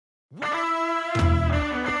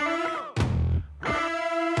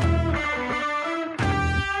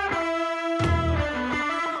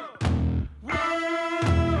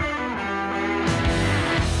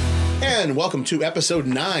and welcome to episode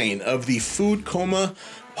 9 of the Food Coma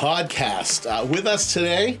podcast. With us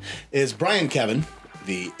today is Brian Kevin,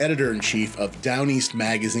 the editor-in-chief of Down East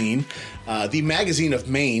Magazine, the magazine of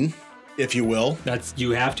Maine, if you will.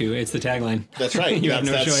 You have to. It's the tagline. That's right. You have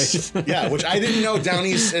no choice. Yeah, which I didn't know Down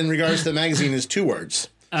East in regards to the magazine is 2 words.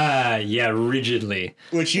 Yeah, rigidly.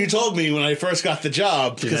 Which you told me when I first got the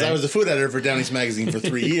job, because I was the food editor for Down East Magazine for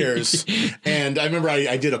 3 years. And I remember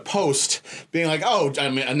I did a post being like, oh,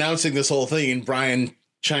 I'm announcing this whole thing, and Brian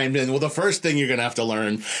chimed in. Well, the first thing you're going to have to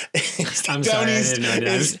learn is I'm Down sorry, East I didn't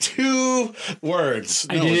know that. is 2 words.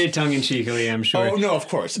 I did it tongue-in-cheekily, I'm sure. Oh, no, of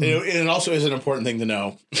course. It also is an important thing to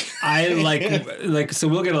know. I so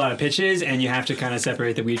we'll get a lot of pitches, and you have to kind of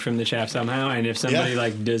separate the wheat from the chaff somehow. And if somebody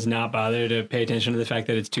does not bother to pay attention to the fact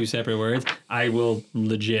that it's 2 separate words, I will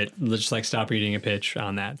legit just stop reading a pitch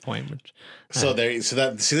on that point. This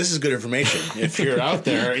is good information. If you're out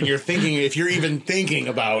there and if you're even thinking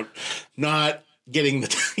about not getting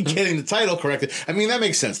the title corrected. I mean, that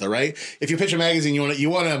makes sense though, right? If you pitch a magazine, you want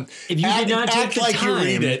to if you did not take the like time, you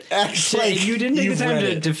read it. If you didn't take the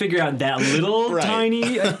time to figure out that little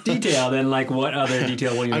tiny detail, then what other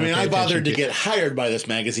detail will you? I mean, I bothered to get hired by this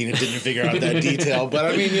magazine and didn't figure out that detail, but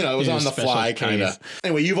I mean, it was on the fly kind of.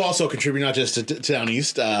 Anyway, you've also contributed not just to Down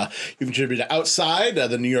East. You've contributed to Outside,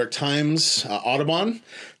 the New York Times, Audubon,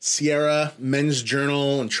 Sierra, Men's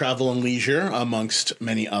Journal, and Travel and Leisure, amongst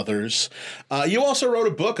many others. You also wrote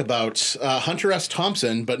a book about Hunter S.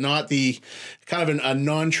 Thompson, but not the kind of a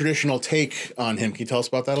non-traditional take on him. Can you tell us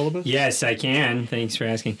about that a little bit? Yes, I can. Thanks for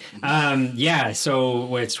asking.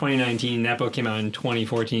 So it's 2019. That book came out in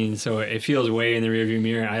 2014, so it feels way in the rearview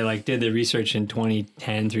mirror. I did the research in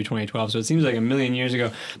 2010 through 2012, so it seems like a million years ago.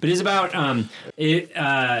 But it's about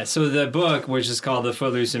so the book, which is called The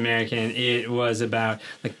Footloose American, it was about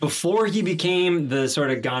before he became the sort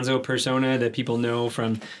of gonzo persona that people know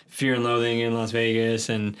from Fear and Loathing in Las Vegas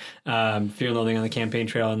and Fear and Loathing on the Campaign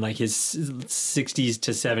Trail and his 60s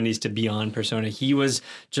to 70s to beyond persona. He was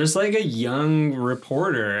just a young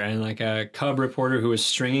reporter and a cub reporter who was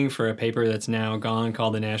stringing for a paper that's now gone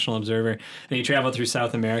called the National Observer. And he traveled through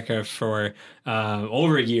South America for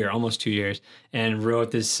over a year, almost 2 years, and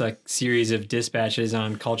wrote this series of dispatches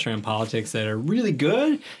on culture and politics that are really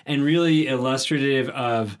good and really illustrative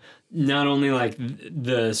of not only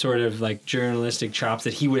the sort of journalistic chops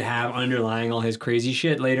that he would have underlying all his crazy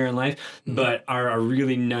shit later in life, but are a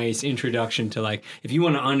really nice introduction to if you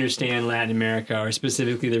want to understand Latin America, or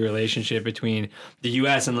specifically the relationship between the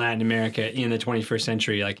U.S. and Latin America in the 21st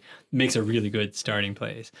century, makes a really good starting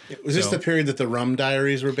place. Was this the period that the Rum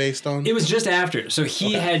Diaries were based on? It was just after. So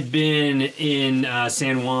he had been in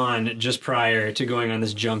San Juan just prior to going on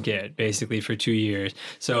this junket, basically for 2 years.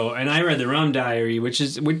 So, and I read the Rum Diary,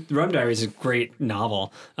 Rum Diary is a great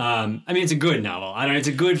novel. I mean, it's a good novel. It's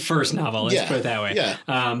a good first novel. Let's put it that way.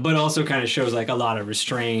 Yeah. But also kind of shows a lot of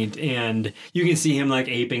restraint, and you can see him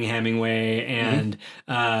aping Hemingway and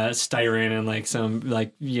Styron and some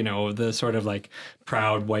the sort of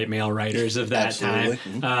proud white male writers of that time.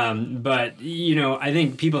 But I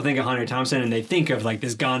think people think of Hunter Thompson and they think of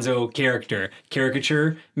this gonzo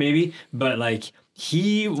caricature maybe, but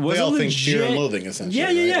he was they all legit, think Fear and Loathing,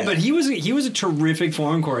 essentially. Yeah. But he was a terrific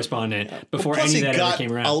foreign correspondent before any of that ever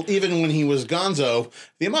came around. Even when he was gonzo,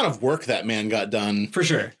 the amount of work that man got done, for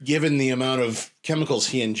sure, given the amount of chemicals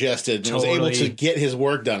he ingested, and was able to get his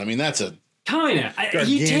work done. I mean, that's a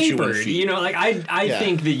he tapered, I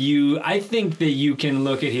think that you can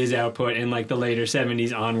look at his output in the later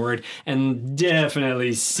 70s onward and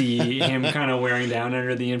definitely see him kind of wearing down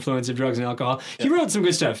under the influence of drugs and alcohol. He wrote some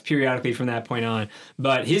good stuff periodically from that point on,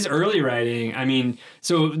 but his early writing, I mean,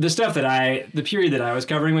 so the period that I was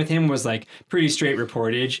covering with him was pretty straight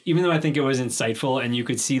reportage, even though I think it was insightful and you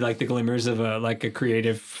could see the glimmers of a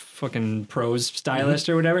creative fucking prose stylist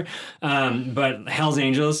or whatever. But Hell's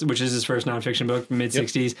Angels, which is his first nonfiction book,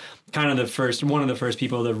 mid-60s, kind of one of the first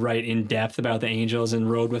people to write in depth about the Angels and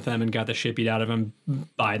rode with them and got the shit beat out of them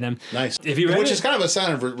by them. Nice. Which is kind of a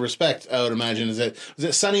sign of respect, I would imagine. Was it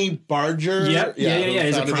Sonny Barger? Yep. Yeah.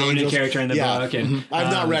 He's a prominent character in the book. And,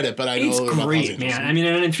 I've not read it, but I know it's great, man. I mean,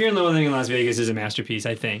 and Fear and Loathing in Las Vegas is a masterpiece,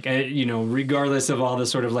 I think. Regardless of all the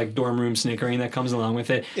sort of dorm room snickering that comes along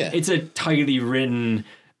with it, it's a tightly written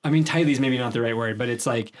I mean, tightly is maybe not the right word, but it's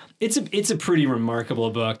like it's a pretty remarkable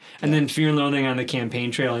book. And then Fear and Loathing on the Campaign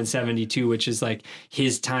Trail in '72, which is like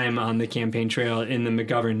his time on the campaign trail in the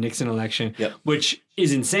McGovern-Nixon election, which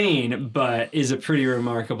is insane, but is a pretty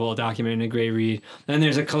remarkable document and a great read. And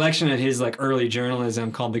there's a collection of his like early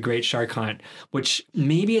journalism called The Great Shark Hunt, which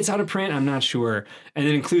maybe it's out of print, I'm not sure. And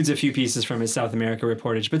it includes a few pieces from his South America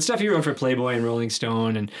reportage, but stuff he wrote for Playboy and Rolling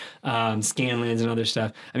Stone and Scanlans and other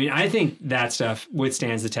stuff. I mean, I think that stuff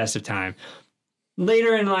withstands the test of time.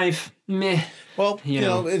 Later in life, meh. Well, you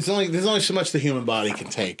know, there's only so much the human body can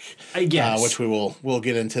take. I guess, which we'll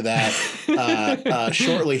get into that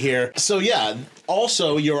shortly here. So yeah,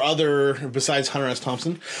 also your other, besides Hunter S.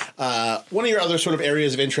 Thompson, one of your other sort of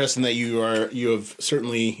areas of interest and that you have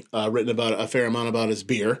certainly written about a fair amount about is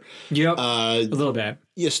beer. Yep, a little bit.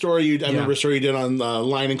 Yeah, I remember a story you did on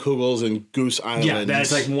Leinenkugels and Goose Island. Yeah,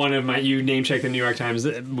 that's like one of my, you name check the New York Times,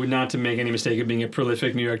 not to make any mistake of being a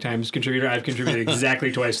prolific New York Times contributor. I've contributed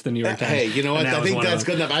exactly twice to the New York Times. Hey, you know what? I think that's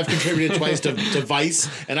good enough. I've contributed twice to Vice,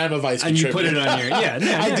 and I'm a Vice contributor. And you put it on here.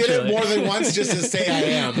 Yeah, I did it more than once just to say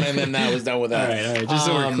I am, and then that was done with that. All right, just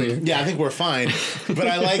so we're clear. Yeah, I think we're fine. But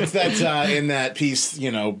I liked that in that piece,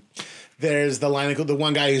 you know, there's the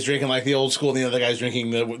one guy who's drinking like the old school, and the other guy's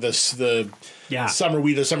drinking the summer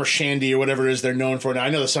wheat or summer shandy or whatever it is they're known for. Now, I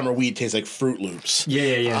know the summer wheat tastes like Fruit Loops.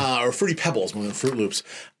 Yeah. Or Fruity Pebbles more than Fruit Loops.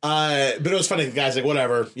 But it was funny. The guy's like,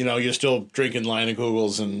 whatever, you know, you're still drinking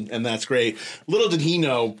Leinenkugels and that's great. Little did he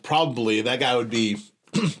know, probably, that guy would be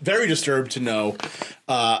very disturbed to know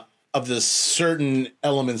of the certain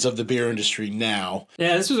elements of the beer industry now.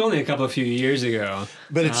 Yeah, this was only a few years ago.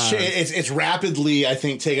 But it's rapidly, I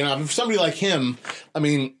think, taken off. For somebody like him, I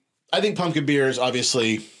mean, I think pumpkin beer is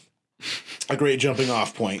obviously a great jumping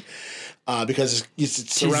off point because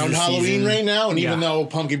it's around Halloween right now. And even though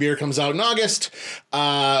pumpkin beer comes out in August,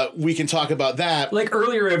 we can talk about that. Like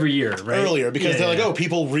earlier every year, right? Earlier, because they're like, oh,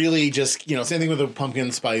 people really just, you know, same thing with a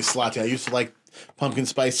pumpkin spice latte. I used to like pumpkin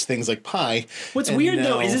spice things like pie. What's weird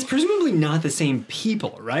though is it's presumably not the same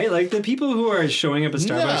people, right? Like the people who are showing up at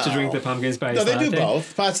Starbucks to drink the pumpkin spice latte. No, they do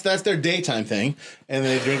both. That's their daytime thing, and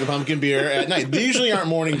they drink the pumpkin beer at night. They usually aren't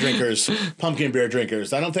morning drinkers, pumpkin beer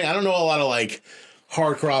drinkers. I don't know a lot of like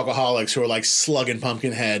hardcore alcoholics who are like slugging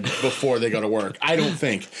Pumpkinhead before they go to work. I don't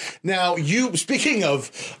think. Now, speaking of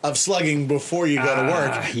slugging before you go to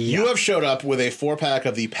work, you have showed up with a 4-pack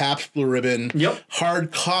of the Pabst Blue Ribbon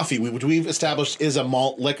hard coffee, which we've established is a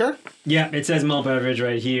malt liquor. Yeah, it says malt beverage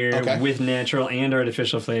right here with natural and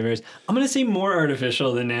artificial flavors. I'm going to say more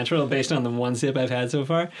artificial than natural based on the one sip I've had so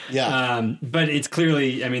far. Yeah. But it's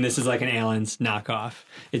clearly, I mean, this is like an Allen's knockoff.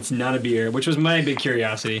 It's not a beer, which was my big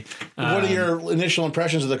curiosity. What are your initial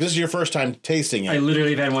impressions of it? Because this is your first time tasting it. I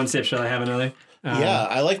literally have had one sip. Shall I have another? Yeah,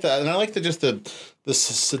 I like that. And I like the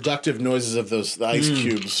seductive noises of the ice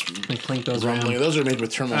cubes. Like clink those rumbling. around. Those are made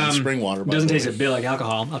with terminal spring water. Doesn't taste a bit like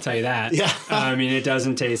alcohol, I'll tell you that. Yeah. I mean, it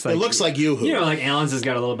doesn't taste like... It looks like Yoo-Hoo. You know, like Allen's has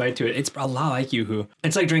got a little bite to it. It's a lot like Yoo-Hoo.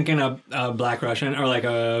 It's like drinking a Black Russian or like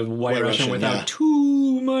a White Russian without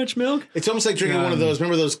too much milk. It's almost like drinking one of those,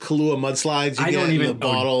 remember those Kahlua mudslides you get in the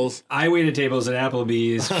bottles? I waited tables at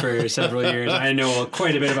Applebee's for several years. I know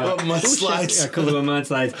quite a bit about mudslides. Kahlua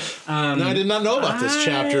mudslides. No, I did not know about this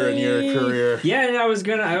chapter in your career. Yeah, and I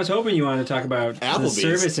was hoping you wanted to talk about Applebee's. The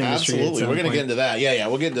service industry. Absolutely. We're going to get into that. Yeah,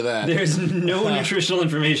 we'll get into that. There's no nutritional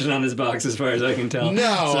information on this box as far as I can tell.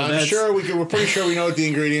 No, so I'm sure we're pretty sure we know what the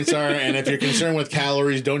ingredients are, and if you're concerned with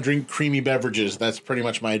calories, don't drink creamy beverages. That's pretty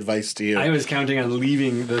much my advice to you. I was counting on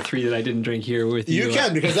leaving the 3 that I didn't drink here with you. You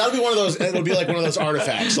can, because that'll be one of those, it'll be like one of those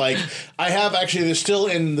artifacts. Like, I have actually, there's still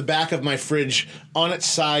in the back of my fridge, on its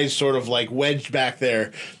side, sort of like wedged back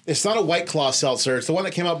there. It's not a White Claw seltzer. It's the one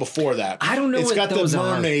that came out before that. I don't know it's what those got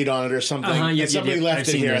the mermaid on it or something. Somebody left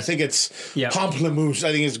it here. Those. I think it's pamplemousse.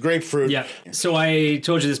 I think it's grapefruit. Yeah. So I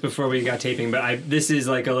told you this before we got taping, but this is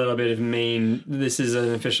like a little bit of Maine. This is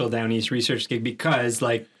an official Down East research gig because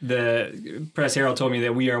like the Press Herald told me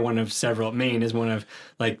that we are one of several. Maine is one of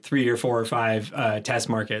like 3 or 4 or 5 test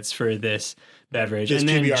markets for this beverage. And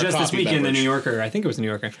then just this week in the New Yorker, I think it was the New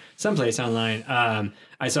Yorker, someplace online,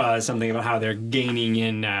 I saw something about how they're gaining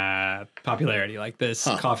in popularity. Like this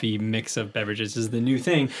coffee mix of beverages is the new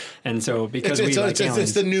thing. And so because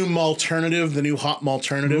it's the new malternative, the new hot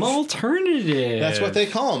malternative. Malternative. That's what they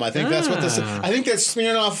call them. I think that's what this is. I think that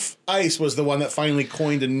Smirnoff Ice was the one that finally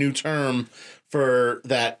coined a new term for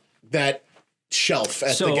that shelf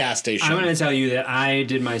at the gas station. I'm going to tell you that I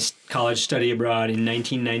did my college study abroad in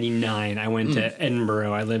 1999. I went to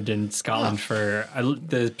Edinburgh. I lived in Scotland for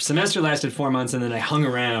the semester lasted 4 months, and then I hung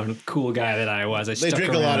around. Cool guy that I was. They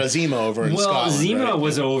drink a lot of Zima over in Scotland. Well, Zima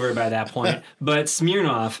was over by that point, but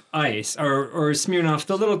Smirnoff Ice or Smirnoff,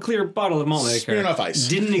 the little clear bottle of malt liquor, Smirnoff Ice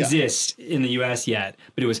didn't exist in the U.S. yet,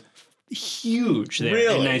 but it was huge there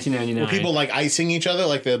Really? in 1999. Were people like icing each other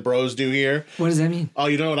like the bros do here? What does that mean? Oh,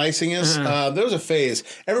 you know what icing is? There was a phase.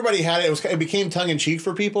 Everybody had it. It became tongue in cheek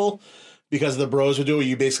for people because the bros would do it.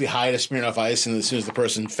 You basically hide a Smirnoff Ice, and as soon as the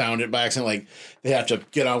person found it by accident, like they have to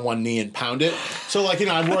get on one knee and pound it. So like,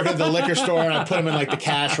 I'm working at the liquor store and I put them in like the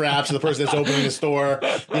cash wrap. So the person that's opening the store,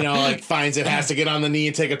 like finds it, has to get on the knee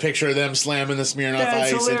and take a picture of them slamming the Smirnoff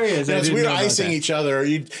Ice. That's hilarious. And we were icing each other.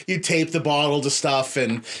 You tape the bottle to stuff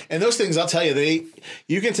and those things. I'll tell you,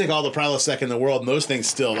 you can take all the Prilosec in the world, and those things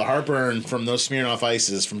still the heartburn from those Smirnoff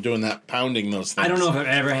Ices from doing that, pounding those things. I don't know if I've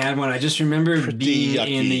ever had one. I just remember being yucky.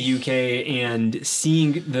 in the UK and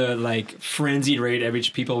seeing the like frenzied rate at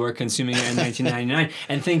which people were consuming it in 1999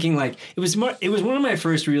 and thinking like it was one of my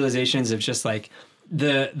first realizations of just like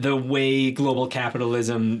the way global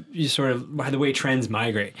capitalism, the way trends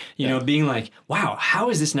migrate, being like, wow,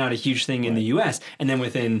 how is this not a huge thing in the US? And then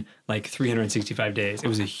within like 365 days, it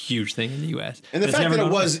was a huge thing in the US. And the fact that it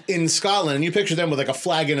was in Scotland, and you picture them with like a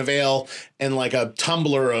flagon of ale and like a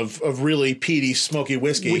tumbler of really peaty, smoky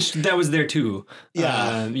whiskey. Which that was there too.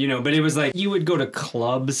 Yeah. But it was like you would go to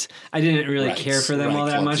clubs. I didn't really care for them all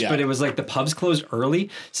that clubs, much, yeah. but it was like the pubs closed early.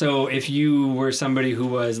 So if you were somebody who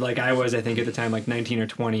was like I was, I think at the time, like 19 or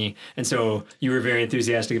 20, and so you were very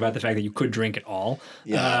enthusiastic about the fact that you could drink it all.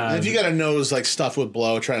 Yeah. And if you got a nose like stuffed with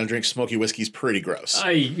blow, trying to drink smoky whiskey is pretty gross.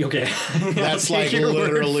 Okay. That's like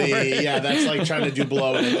literally, that's like trying to do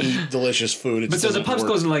blow and eat delicious food. But so the pubs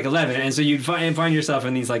closed at like 11, and so you'd find yourself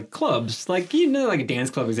in these like clubs, like like a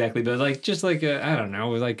dance club exactly, but like just like I don't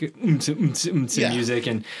know, like music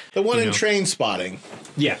and the one in Train Spotting.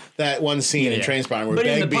 Yeah, that one scene in Train Spotting where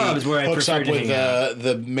Bagby hooks up with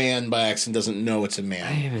the man by accident, doesn't know it's a man.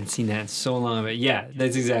 I haven't seen that in so long, but yeah,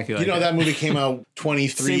 that's exactly like that movie came out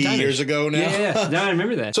 23 years ago now. Yeah, no, I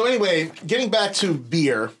remember that. So anyway, getting back to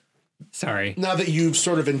beer. Sorry. Now that you've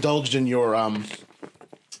sort of indulged in your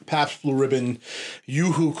Pabst Blue Ribbon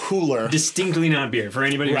Yoo-Hoo Cooler. Distinctly not beer, for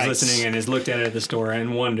anybody who's listening and has looked at it at the store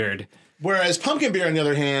and wondered. Whereas pumpkin beer, on the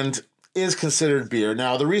other hand, is considered beer.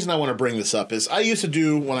 Now, the reason I want to bring this up is I used to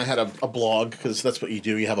do, when I had a blog, because that's what you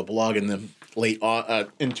do, you have a blog in the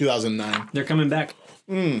in 2009. They're coming back.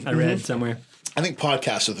 I read somewhere. I think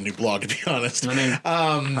podcasts are the new blog, to be honest. I mean,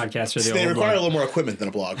 podcasts are the old They require blog. a little more equipment than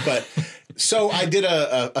a blog. But so I did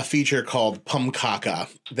a feature called Pumkaka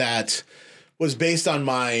that was based on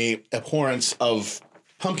my abhorrence of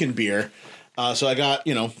pumpkin beer. So I got,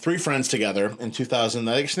 3 friends together in 2000.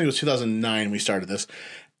 I think it was 2009 we started this.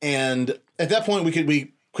 And at that point,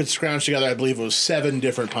 we could scrounge together, I believe it was 7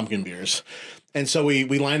 different pumpkin beers. And so we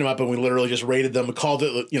lined them up and we literally just rated them. We called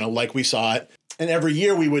it, like we saw it. And every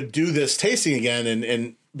year we would do this tasting again,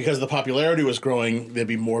 and because the popularity was growing, there'd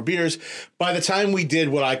be more beers. By the time we did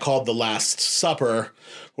what I called the Last Supper,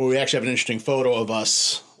 where we actually have an interesting photo of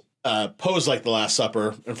us posed like the Last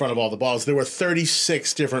Supper in front of all the bottles, there were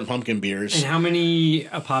 36 different pumpkin beers. And how many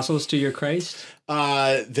apostles to your Christ?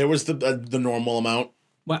 There was the normal amount.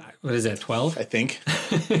 What is that, 12? I think.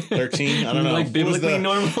 13? I don't know. Like biblically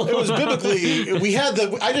normal? It was biblically.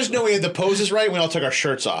 I just know we had the poses right and we all took our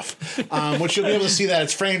shirts off. Which you'll be able to see that.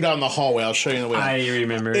 It's framed out in the hallway. I'll show you in the way. I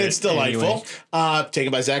remember it's delightful. Anyway.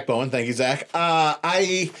 Taken by Zach Bowen. Thank you, Zach.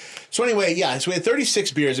 So anyway, so we had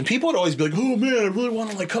 36 beers, and people would always be like, oh man, I really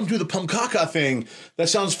want to come do the Pumkaka thing. That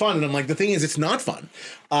sounds fun. And I'm like, the thing is, it's not fun.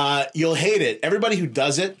 You'll hate it. Everybody who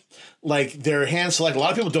does it, their hand select, a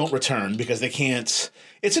lot of people don't return because they can't.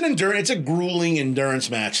 It's a grueling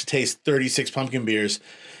endurance match to taste 36 pumpkin beers.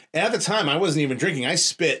 And at the time, I wasn't even drinking. I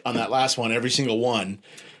spit on that last one, every single one.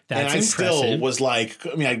 That's and I impressive. still was like,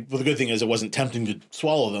 the good thing is it wasn't tempting to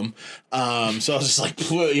swallow them. So I was just like,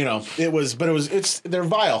 they're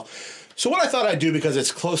vile. So what I thought I'd do, because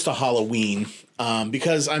it's close to Halloween,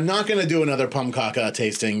 because I'm not going to do another Pumkaka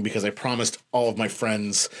tasting because I promised all of my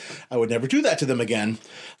friends I would never do that to them again.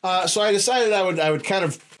 So I decided I would kind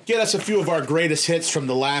of get us a few of our greatest hits from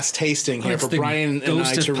the last tasting here for Brian and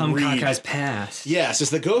I to read. Pumkaka's Past. Yes, it's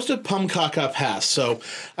the Ghost of Pumkaka Past. So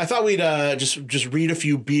I thought we'd just read a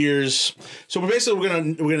few beers. So we're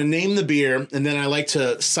gonna name the beer, and then I like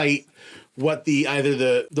to cite what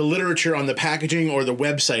either the literature on the packaging or the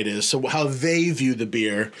website is, so how they view the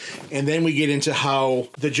beer, and then we get into how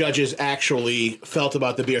the judges actually felt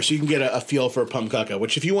about the beer, so you can get a feel for Pumkaka,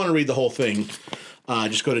 which if you want to read the whole thing,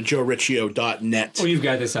 just go to joericcio.net. Oh, you've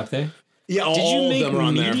got this up there? Yeah, all of them are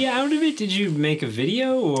on there. Did you make media out of it? Did you make a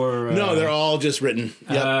video or? No, they're all just written.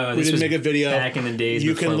 Yep. We didn't make a video. Back in the days,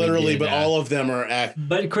 you can literally, but all of them are.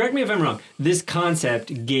 But correct me if I'm wrong. This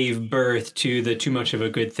concept gave birth to the Too Much of a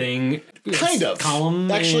Good Thing. Kind of.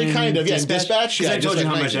 column? Actually, kind of. Yeah, Dispatch. Yeah, I told you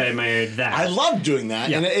how much I admired that. I loved doing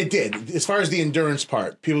that, and it did. As far as the endurance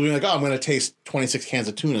part, people being like, "Oh, I'm going to taste 26 cans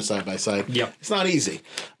of tuna side by side." Yep. It's not easy.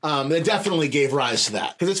 It definitely gave rise to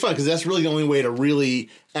that because it's fun because that's really the only way to really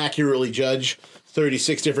accurately judge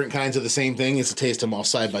 36 different kinds of the same thing is to taste them all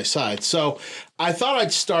side by side. So I thought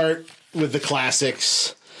I'd start with the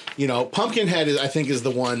classics. You know, Pumpkinhead I think is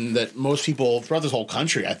the one that most people throughout this whole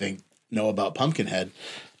country, I think, know about Pumpkinhead.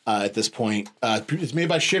 At this point, it's made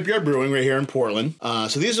by Shipyard Brewing right here in Portland.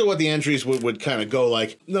 So these are what the entries would kind of go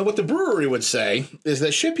like. Now, what the brewery would say is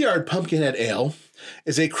that Shipyard Pumpkinhead Ale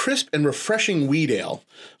is a crisp and refreshing wheat ale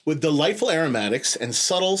with delightful aromatics and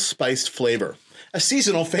subtle spiced flavor. A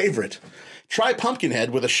seasonal favorite. Try Pumpkinhead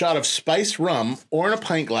with a shot of spiced rum or in a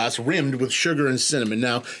pint glass rimmed with sugar and cinnamon.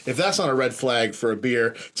 Now, if that's not a red flag for a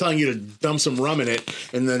beer, telling you to dump some rum in it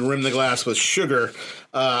and then rim the glass with sugar,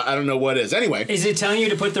 I don't know what is. Anyway. Is it telling you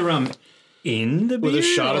to put the rum in the beer? With a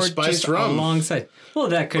shot of spiced rum. Alongside? Well,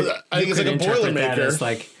 that could, I think it's like a Boilermaker. As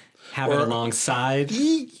like have it alongside.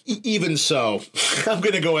 Even so, I'm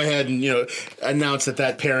going to go ahead and announce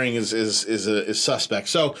that pairing is suspect.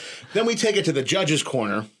 So then we take it to the judges'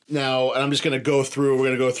 corner. Now, and I'm just going to go through. We're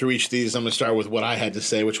going to go through each of these. I'm going to start with what I had to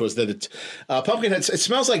say, which was that Pumpkinhead. It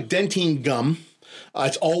smells like dentine gum.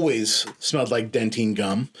 It's always smelled like dentine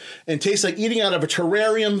gum and tastes like eating out of a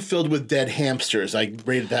terrarium filled with dead hamsters. I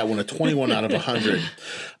rated that one a 21 out of 100.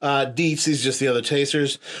 Deets, these are just the other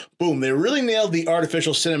tasters. Boom, they really nailed the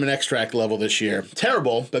artificial cinnamon extract level this year.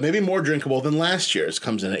 Terrible, but maybe more drinkable than last year's.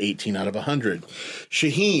 Comes in at 18 out of 100.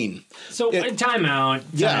 Shaheen. So, time out.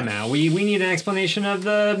 We need an explanation of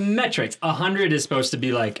the metrics. 100 is supposed to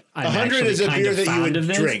be like, 100 is a beer that you would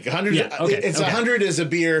drink. 100 is a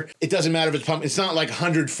beer. It doesn't matter if it's pumpkin. It's not like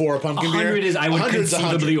 100 for a pumpkin beer. 100 is, I would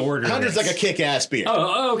conceivably order 100 is like a kick-ass beer.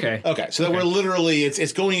 Oh, okay. Okay, so that we're literally,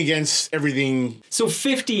 it's going against everything. So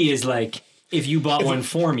 50 is like, if you bought one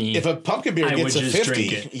for me, if a pumpkin beer gets a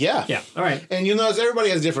 50, yeah, all right. And everybody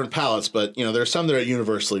has different palates, but there are some that are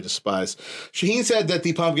universally despised. Shaheen said that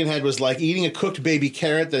the Pumpkinhead was like eating a cooked baby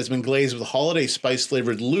carrot that has been glazed with holiday spice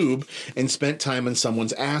flavored lube and spent time in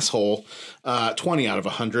someone's asshole. 20 out of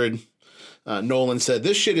 100. Nolan said,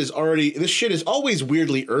 this shit is always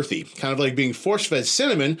weirdly earthy, kind of like being force-fed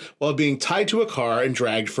cinnamon while being tied to a car and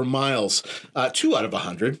dragged for miles. 2 out of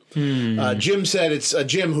 100. Jim said it's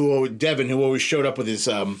Devin, who always showed up with his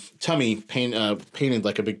tummy painted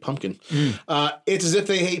like a big pumpkin. It's as if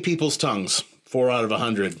they hate people's tongues. 4 out of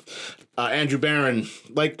 100. Andrew Barron,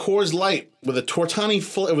 like Coors Light with a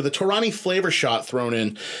Torani flavor shot thrown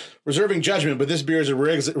in. Reserving judgment, but this beer is a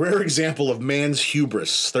rare example of man's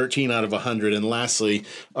hubris. 13 out of 100. And lastly,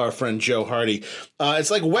 our friend Joe Hardy.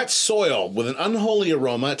 It's like wet soil with an unholy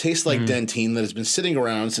aroma. It tastes like dentine that has been sitting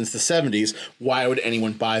around since the 70s. Why would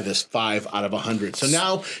anyone buy this? 5 out of 100. So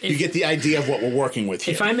now you get the idea of what we're working with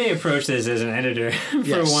here. If I may approach this as an editor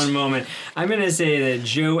for one moment, I'm going to say that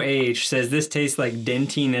Joe H. says this tastes like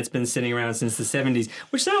dentine that's been sitting around since the 70s,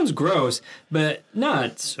 which sounds gross, but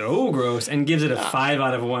not so gross, and gives it a 5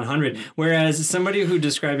 out of 100. Whereas somebody who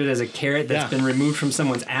described it as a carrot that's been removed from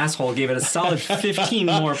someone's asshole gave it a solid 15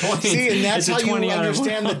 more points. See, and that's how you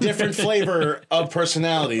understand the different flavor of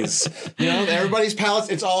personalities. Everybody's palates,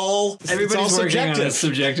 it's all subjective. On a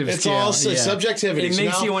subjective it's scale. all subjectivity. It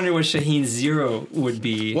makes you wonder what Shaheen's 0 would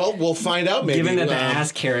be. Well, we'll find out maybe. Given that the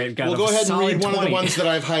ass carrot got we'll go ahead and read 20. one of the ones that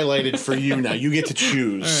I've highlighted for you now. You get to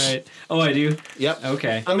choose. All right. Oh, I do? Yep.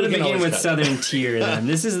 Okay. I'm going to begin with Southern Tier then.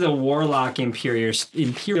 This is the Warlock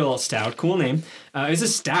Imperial Stout. Cool name. It's a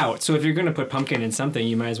stout, so if you're going to put pumpkin in something,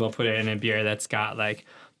 you might as well put it in a beer that's got like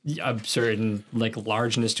a certain like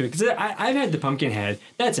largeness to it. Because I've had the Pumpkinhead.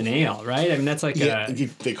 That's an ale, right? I mean, that's like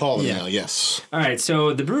they call it an ale, yes. All right,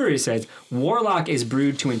 so the brewery says Warlock is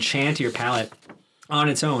brewed to enchant your palate on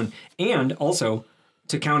its own, and also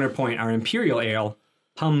to counterpoint our Imperial Ale,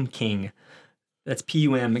 Pumpkin. That's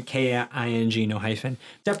Pumking, no hyphen.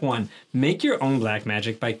 Step 1, make your own black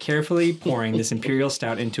magic by carefully pouring this Imperial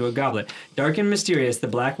Stout into a goblet. Dark and mysterious, the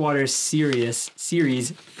Blackwater series,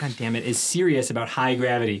 god damn it, is serious about high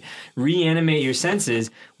gravity. Reanimate your senses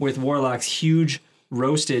with Warlock's huge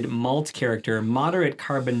roasted malt character, moderate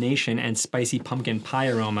carbonation, and spicy pumpkin pie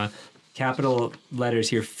aroma. Capital letters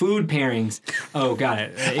here. Food pairings. Oh, got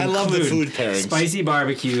it. I love the food pairings. Spicy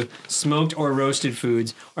barbecue, smoked or roasted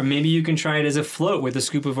foods, or maybe you can try it as a float with a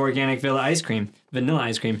scoop of organic vanilla ice cream,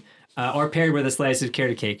 or paired with a slice of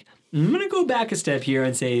carrot cake. I'm going to go back a step here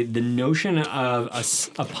and say the notion of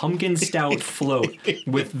a pumpkin stout float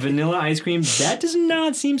with vanilla ice cream, that does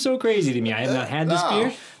not seem so crazy to me. I have not had this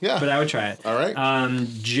beer, but I would try it. All right.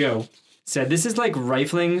 Joe. said, "This is like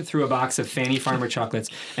rifling through a box of Fanny Farmer chocolates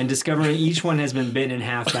and discovering each one has been bitten in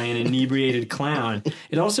half by an inebriated clown.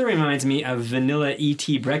 It also reminds me of vanilla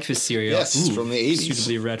E.T. breakfast cereal." Yes, from the 80s.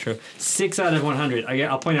 Suitably retro. 6 out of 100.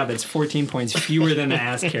 I'll point out that's 14 points fewer than the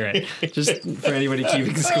ass carrot, just for anybody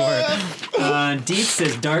keeping score. Deep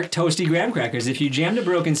says, "Dark, toasty graham crackers. If you jammed a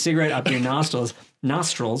broken cigarette up your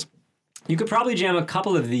nostrils, you could probably jam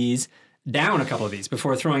down a couple of these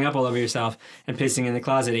before throwing up all over yourself and pissing in the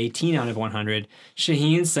closet." 18 out of 100.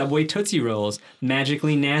 Shaheen Subway Tootsie Rolls.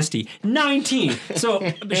 Magically nasty. 19. So,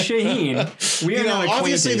 Shaheen, we are not acquainted.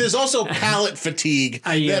 Obviously, there's also palate fatigue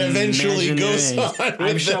that eventually goes on.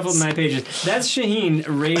 I've shuffled my pages. That's Shaheen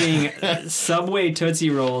rating Subway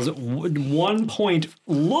Tootsie Rolls 1 point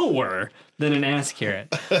lower than an ass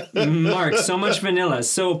carrot. Mark, so much vanilla.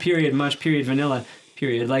 So, period, much, period, vanilla,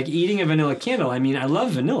 period. Like eating a vanilla candle. I mean, I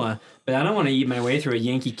love vanilla, but I don't want to eat my way through a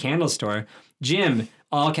Yankee Candle store. Jim,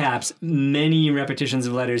 all caps, many repetitions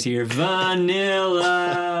of letters here. Vanilla.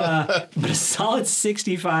 But a solid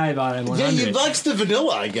 65 out of 100. Yeah, he likes the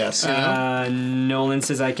vanilla, I guess. You know? Nolan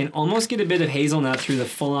says, "I can almost get a bit of hazelnut through the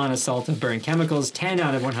full-on assault of burnt chemicals." 10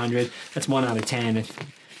 out of 100. That's 1 out of 10 if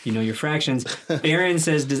you know your fractions. Baron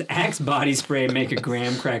says, "Does Axe body spray make a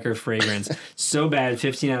graham cracker fragrance?" So bad.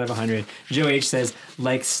 15 out of 100. Joe H says,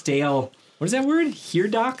 "Like stale..." What is that word?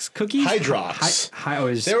 Hydrox cookies?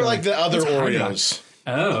 Hydrox. They were like the other Oreos.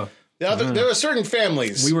 Oh. There were certain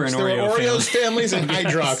families. We were an Oreo Oreos family. families and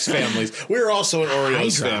Hydrox families. We were also an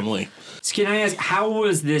Oreos family. So can I ask, how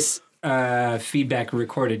was this feedback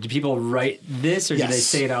recorded? Did people write this, or did they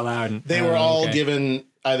say it out loud? They were all given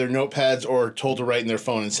either notepads or told to write in their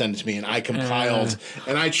phone and send it to me, and I compiled,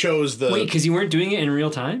 and I chose the... Wait, because you weren't doing it in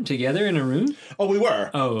real time together in a room? Oh, we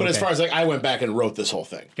were. Oh, But as far as, like, I went back and wrote this whole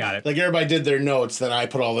thing. Got it. Like, everybody did their notes, then I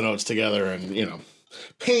put all the notes together and, you know,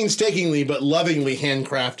 painstakingly but lovingly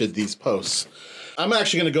handcrafted these posts. I'm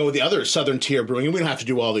actually going to go with the other Southern Tier Brewing, and we don't have to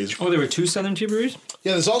do all these. Oh, there were 2 Southern Tier breweries?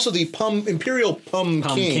 Yeah, there's also the Imperial Pum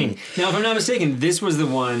King. Now, if I'm not mistaken, this was the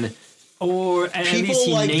one... Or at least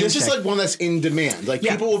people like this is like one that's in demand. Like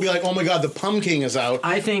people will be like, "Oh my god, the Pum King is out."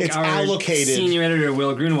 I think it's our allocated. Senior editor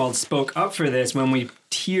Will Grunewald spoke up for this when we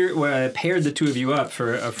paired the two of you up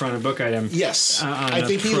for a front of book item. Yes, I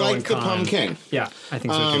think he liked the Pum King. Yeah, I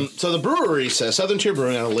think so too. So the brewery says, Southern Tier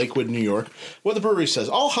Brewing out of Lakewood, New York. What the brewery says: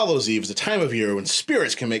 All Hallows Eve is a time of year when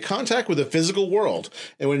spirits can make contact with the physical world,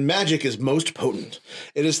 and when magic is most potent.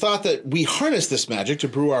 It is thought that we harness this magic to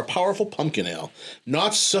brew our powerful pumpkin ale.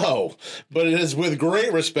 Not so, but it is with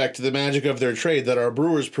great respect to the magic of their trade that our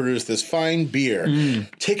brewers produce this fine beer.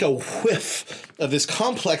 Take a whiff of this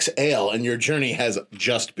complex ale, and your journey has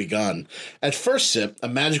just begun. At first sip, a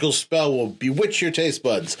magical spell will bewitch your taste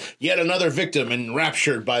buds. Yet another victim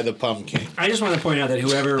enraptured by the pumpkin. I just want to point out that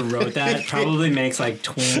whoever wrote that probably makes like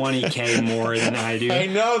 $20K more than I do. I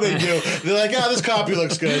know they do. They're like, "Oh, this copy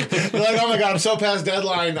looks good." They're like, "Oh my god, I'm so past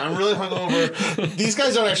deadline. I'm really hungover." These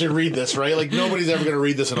guys don't actually read this, right? Like, nobody's ever going to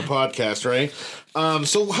read this in a podcast, right?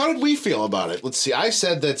 So how did we feel about it? Let's see. I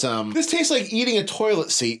said that this tastes like eating a toilet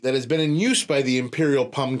seat that has been in use by the Imperial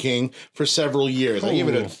Pum King for several years. I give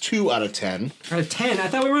it a 2 out of 10. Out of 10? I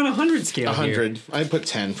thought we were on a 100 scale 100. here. I put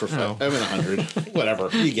 10 for fun. I'm at 100. Whatever.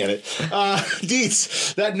 You get it.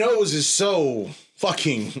 Deets, that nose is so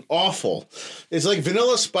fucking awful. It's like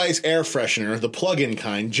vanilla spice air freshener, the plug-in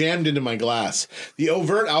kind, jammed into my glass. The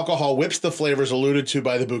overt alcohol whips the flavors alluded to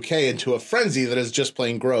by the bouquet into a frenzy that is just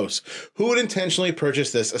plain gross. Who would intentionally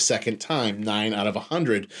purchase this a second time? 9 out of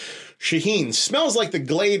 100. Shaheen, smells like the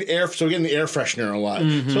Glade air... So again, the air freshener a lot.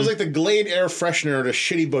 Smells like the Glade air freshener at a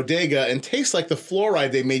shitty bodega and tastes like the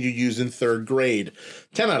fluoride they made you use in 3rd grade.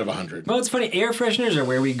 10 out of 100. Well, it's funny. Air fresheners are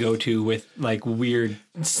where we go to with like weird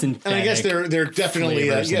synthetic. And I guess they're definitely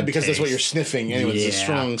because that's what you're sniffing. Anyway, it's a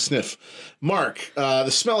strong sniff. Mark, the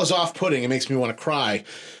smell is off-putting. It makes me want to cry.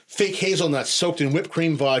 Fake hazelnuts soaked in whipped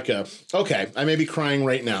cream vodka. Okay, I may be crying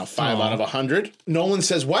right now. 5 out of 100. Nolan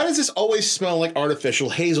says, "Why does this always smell like artificial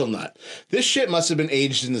hazelnut? This shit must have been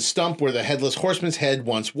aged in the stump where the headless horseman's head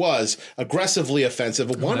once was. Aggressively offensive.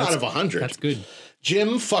 1 out of 100. That's good.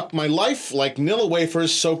 Jim, fuck my life like Nilla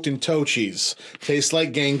wafers soaked in toe cheese. Tastes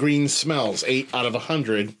like gangrene smells. 8 out of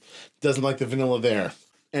 100. Doesn't like the vanilla there.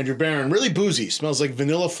 Andrew Barron, really boozy. Smells like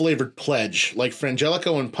vanilla-flavored pledge. Like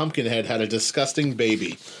Frangelico and Pumpkinhead had a disgusting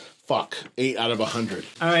baby. Fuck. 8 out of 100.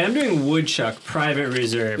 All right, I'm doing Woodchuck Private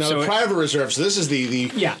Reserve. Now, the Private Reserve, so this is the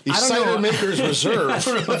Cider Makers Reserve. I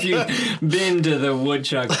don't know if you've been to the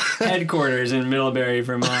Woodchuck headquarters in Middlebury,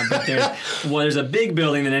 Vermont, but there's a big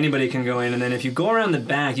building that anybody can go in, and then if you go around the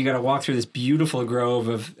back, you got to walk through this beautiful grove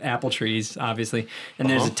of apple trees, obviously, and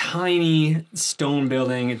there's a tiny stone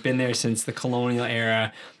building. It's been there since the colonial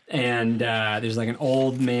era. and there's like an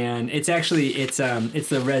old man. It's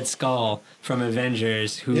the Red Skull from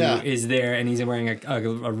Avengers who is there, and he's wearing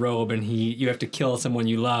a robe, and you have to kill someone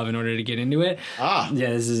you love in order to get into it. Yeah,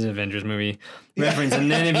 this is an Avengers movie reference. And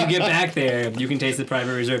then if you get back there, you can taste the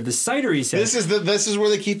Private Reserve. The cider, he says, this is where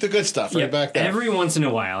they keep the good stuff back there. Every once in a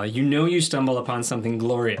while, you stumble upon something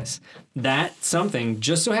glorious. That something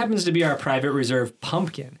just so happens to be our Private Reserve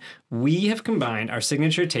pumpkin. We have combined our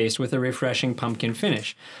signature taste with a refreshing pumpkin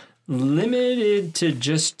finish. Limited to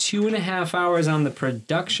just 2.5 hours on the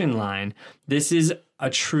production line, this is a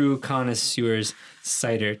true connoisseur's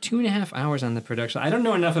cider. 2.5 hours on the production. I don't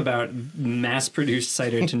know enough about mass-produced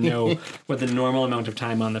cider to know what the normal amount of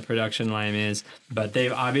time on the production line is, but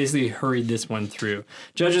they've obviously hurried this one through.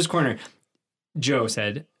 Judge's Corner. Joe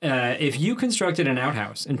said, if you constructed an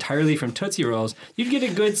outhouse entirely from Tootsie Rolls, you'd get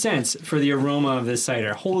a good sense for the aroma of this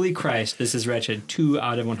cider. Holy Christ, this is wretched. 2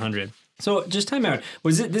 out of 100. So just time out.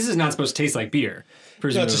 This is not supposed to taste like beer,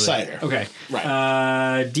 presumably. No, it's a cider. Okay.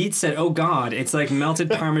 Right. Dietz said, oh God, it's like melted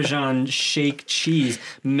Parmesan shake cheese.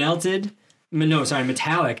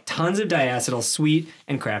 Metallic, tons of diacetyl, sweet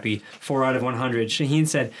and crappy, 4 out of 100. Shaheen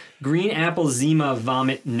said, green apple Zima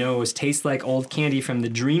vomit nose, tastes like old candy from the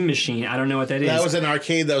Dream Machine. I don't know what that is. That was an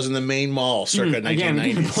arcade that was in the main mall circa 1990s. Again,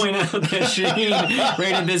 we can point out that Shaheen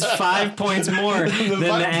rated this 5 points more than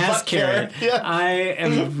the ass carrot. Yeah. I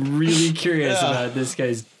am really curious about this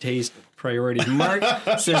guy's taste priorities. Mark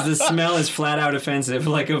says the smell is flat out offensive,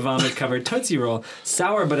 like a vomit-covered Tootsie Roll.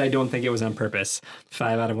 Sour, but I don't think it was on purpose.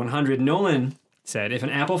 5 out of 100. Nolan said, if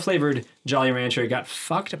an apple-flavored Jolly Rancher got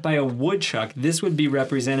fucked by a woodchuck, this would be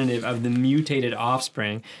representative of the mutated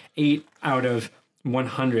offspring. 8 out of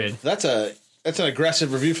 100. That's an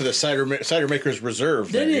aggressive review for the cider maker's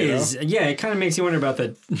reserve. That is. Yeah, it kind of makes you wonder about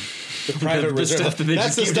the private reserve. Stuff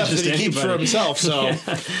that's the stuff that he keeps for himself. So, all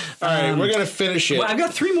right, we're going to finish it. Well, I've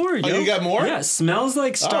got 3 more. Oh, you got more? Yeah, smells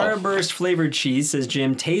like Starburst flavored cheese, says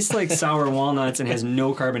Jim. Tastes like sour walnuts and has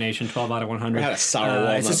no carbonation, 12 out of 100. I had a sour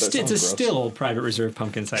walnut. It's a still Private Reserve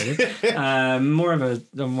pumpkin cider. more of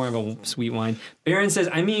a sweet wine. Baron says,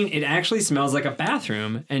 I mean, it actually smells like a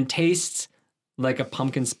bathroom and tastes like a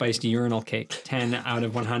pumpkin spiced urinal cake. 10 out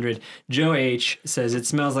of 100. Joe H says it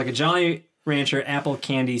smells like a Jolly Rancher apple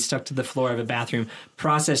candy stuck to the floor of a bathroom.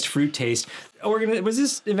 Processed fruit taste. Was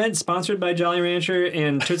this event sponsored by Jolly Rancher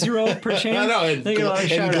and Tootsie Roll per chance? I know. They get a lot of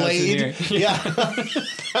shout-outs in here. Yeah.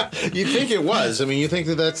 You'd think it was. I mean, you think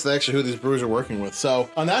that's actually who these brewers are working with. So,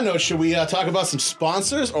 on that note, should we talk about some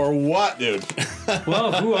sponsors or what, dude?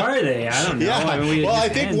 Well, who are they? I don't know. Yeah. I mean, I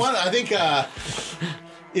think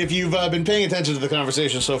if you've been paying attention to the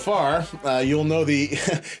conversation so far, you'll know the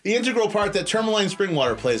integral part that Tourmaline spring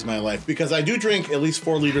water plays in my life, because I do drink at least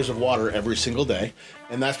 4 liters of water every single day,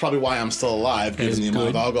 and that's probably why I'm still alive, given the amount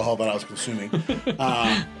of alcohol that I was consuming.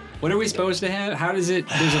 What are we supposed to have? How does it?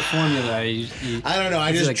 There's a formula. I don't know.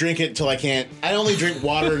 I just drink it until I can't. I only drink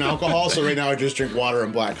water and alcohol, so right now I just drink water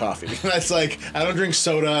and black coffee. That's like, I don't drink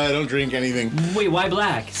soda. I don't drink anything. Wait, why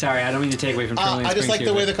black? Sorry, I don't mean to take away from Tourmaline I just like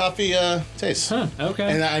the way the coffee tastes. Huh,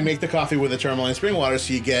 okay. And I make the coffee with the Tourmaline spring water,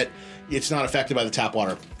 so it's not affected by the tap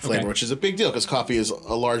water flavor, which is a big deal because coffee is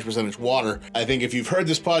a large percentage water. I think if you've heard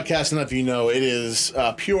this podcast enough, you know it is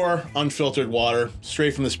pure, unfiltered water,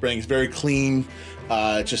 straight from the spring. It's very clean.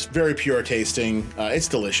 Just very pure tasting. It's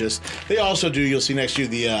delicious. They also do, you'll see next to you,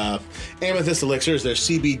 the Amethyst Elixirs. They're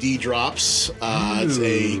CBD drops. It's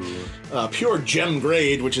a pure gem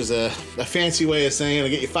grade, which is a fancy way of saying it'll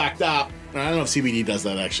get you fucked up. I don't know if CBD does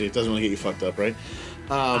that, actually. It doesn't really get you fucked up, right?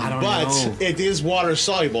 But it is water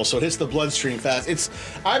soluble, so it hits the bloodstream fast.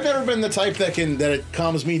 I've never been the type that it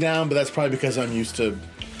calms me down, but that's probably because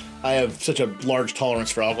I have such a large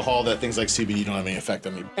tolerance for alcohol that things like CBD don't have any effect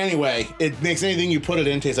on me. Anyway, it makes anything you put it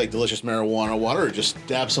in taste like delicious marijuana water, or just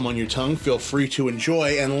dab some on your tongue. Feel free to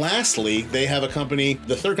enjoy. And lastly, they have a company.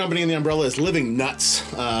 The third company in the umbrella is Living Nuts.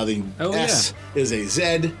 The S is a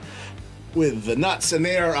Z with the nuts, and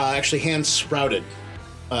they are actually hand sprouted.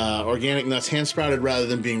 Organic nuts, hand sprouted rather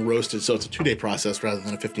than being roasted, so it's a 2-day process rather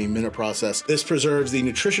than a 15-minute process. This preserves the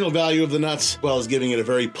nutritional value of the nuts, as well as giving it a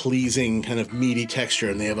very pleasing kind of meaty texture,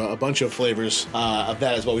 and they have a bunch of flavors of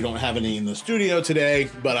that as well. We don't have any in the studio today,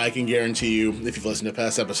 but I can guarantee you, if you've listened to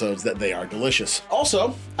past episodes, that they are delicious.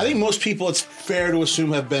 Also, I think most people, it's fair to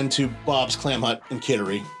assume, have been to Bob's Clam Hut in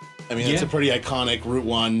Kittery. I mean, it's a pretty iconic Route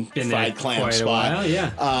 1 fried clam spot.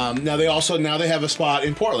 Now they have a spot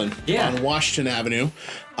in Portland on Washington Avenue.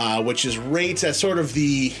 which is right at sort of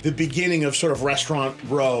the beginning of sort of Restaurant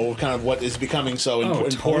Row, kind of what is becoming so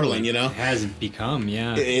in Portland, you know? It has become,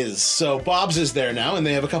 yeah. It is. So Bob's is there now, and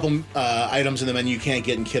they have a couple items in the menu you can't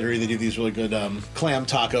get in Kittery. They do these really good clam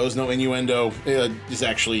tacos. No innuendo is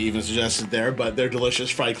actually even suggested there, but they're delicious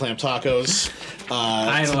fried clam tacos.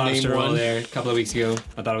 I had a lobster roll there a couple of weeks ago.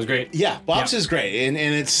 I thought it was great. Yeah, Bob's is great, and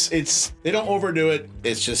it's they don't overdo it.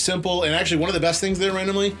 It's just simple, and actually one of the best things there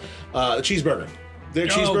randomly, the cheeseburger. Their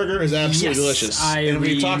cheeseburger is absolutely delicious. I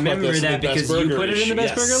remember that because you put it in the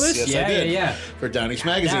best burger list? Yes, I did. For Down East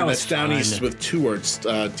Magazine. That's Down East with 2 words.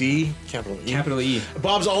 D, capital E. Capital E.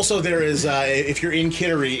 Bob's also there is, if you're in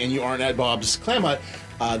Kittery and you aren't at Bob's Clam Hut,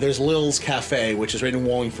 there's Lil's Cafe, which is right in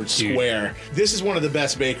Wallingford Square. This is one of the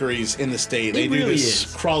best bakeries in the state. They do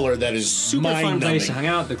this crawler that is super fun place to hang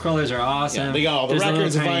out. The crawlers are awesome. Yeah, they got all the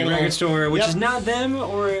records, the vinyl record store, which is not them,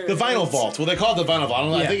 or the Vinyl Vault. Well, they call it the Vinyl Vault. I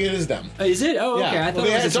don't know. I think it is them. Is it? Oh, okay. I thought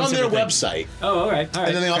it's on their website. Oh, all right.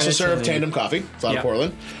 And then they also serve Tandem Coffee. It's out of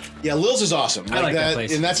Portland. Yeah, Lil's is awesome. I like that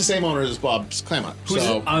place. And that's the same owner as Bob's Clam Hut. Who's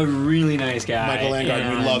a really nice guy. Michael Langard,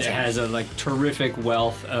 we love him. Has a terrific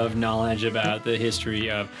wealth of knowledge about the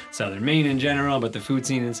history of Southern Maine in general, but the food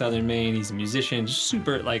scene in Southern Maine. He's a musician. Just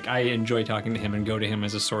super, I enjoy talking to him and go to him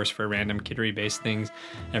as a source for random Kittery-based things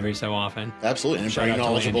every so often. Absolutely, and very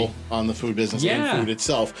knowledgeable on the food business and food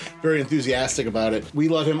itself. Very enthusiastic about it. We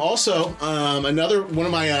love him. Also, another one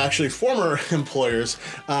of my actually former employers,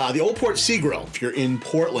 the Old Port Sea Grill. If you're in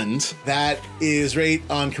Portland, that is right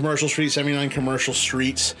on Commercial Street, 79 Commercial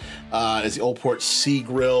Street. It's the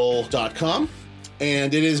oldportseagrill.com.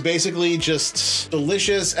 And it is basically just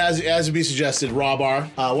delicious, as would be suggested, raw bar.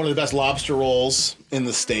 One of the best lobster rolls in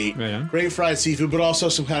the state. Right on. Great fried seafood, but also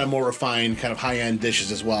some kind of more refined, kind of high-end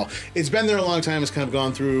dishes as well. It's been there a long time. It's kind of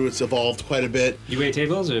gone through. It's evolved quite a bit. You wait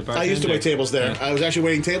tables or bartend? I used to wait tables there. Yeah. I was actually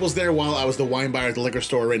waiting tables there while I was the wine buyer at the liquor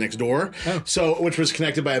store right next door. So, which was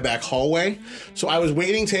connected by a back hallway. So I was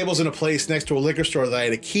waiting tables in a place next to a liquor store that I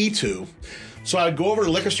had a key to. So I would go over to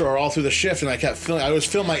the liquor store all through the shift, and I always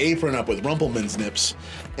fill my apron up with Rumpelmann's nips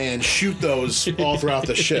and shoot those all throughout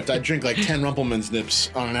the shift. I'd drink 10 Rumpelmann's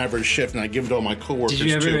nips on an average shift, and I'd give them to all my coworkers too.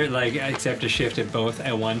 Did you ever accept a shift at both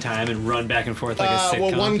at one time and run back and forth like a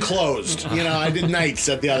sitcom? Well, one closed. I did nights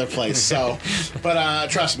at the other place. So,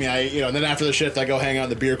 but trust me, and then after the shift, I go hang out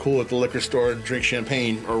in the beer cooler at the liquor store and drink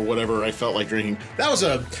champagne or whatever I felt like drinking. That was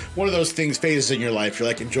one of those phases in your life. You're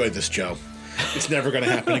like, enjoy this, Joe. It's never going to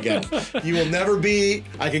happen again. You will never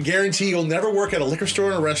I can guarantee you'll never work at a liquor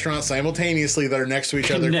store and a restaurant simultaneously that are next to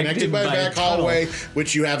each other, connected by a back hallway,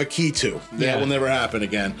 which you have a key to. That will never happen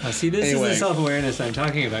again. See, this is the self-awareness I'm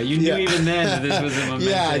talking about. You knew even then that this was a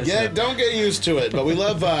momentous. Don't get used to it. But we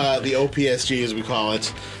love the OPSG, as we call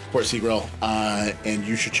it, Port Sea Grill, and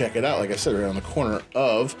you should check it out. Like I said, right on the corner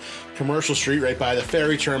of Commercial Street, right by the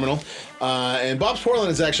ferry terminal. And Bob's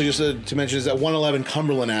Portland is actually, just to mention, is at 111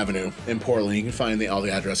 Cumberland Avenue in Portland. You can find all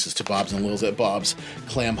the addresses to Bob's and Lil's at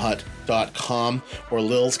bobsclamhut.com or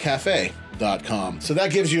lilscafe.com. So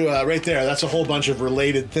that gives you, right there, that's a whole bunch of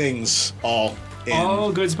related things all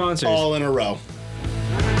good sponsors. All in a row.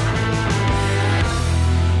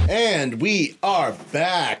 And we are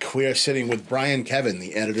back. We are sitting with Brian Kevin,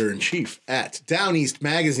 the editor-in-chief at Down East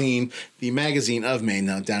Magazine, the magazine of Maine.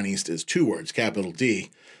 Now, Down East is 2 words, capital D.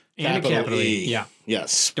 And capital E. Yeah.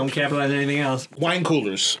 Yes. Don't capitalize anything else. Wine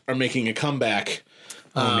coolers are making a comeback.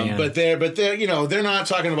 Man. But they're they're not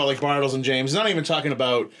talking about Bartles and James. They're not even talking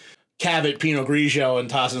about Cavett Pinot Grigio and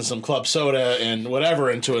tossing some club soda and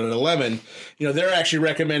whatever into it and a lemon. They're actually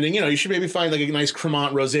recommending, you should maybe find a nice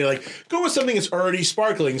Cremant rosé, go with something that's already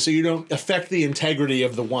sparkling so you don't affect the integrity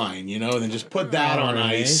of the wine, and then just put that on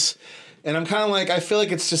ice. And I'm kind of I feel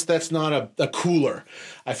like it's just, that's not a cooler.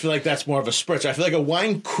 I feel like that's more of a spritzer. I feel like a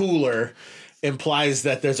wine cooler implies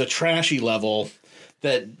that there's a trashy level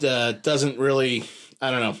that doesn't really,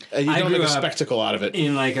 I don't know. You don't make a spectacle out of it.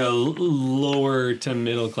 In a lower to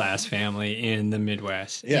middle class family in the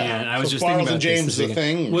Midwest. Yeah. And I was just thinking about James the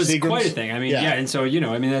thing was quite a thing. And so,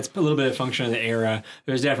 that's a little bit of function of the era.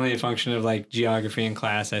 There's definitely a function of geography and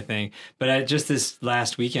class, I think. But just this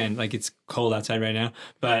last weekend, it's cold outside right now,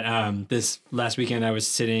 but this last weekend I was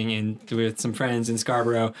sitting with some friends in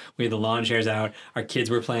Scarborough. We had the lawn chairs out. Our kids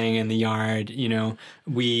were playing in the yard. I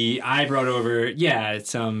brought over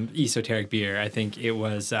some esoteric beer. I think it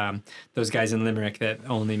was those guys in Limerick that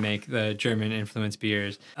only make the German influenced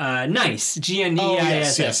beers. Nice,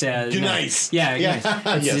 GNEISS. Nice. Yeah.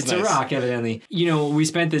 It's a rock, evidently. We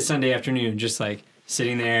spent this Sunday afternoon just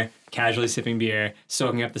sitting there, casually sipping beer,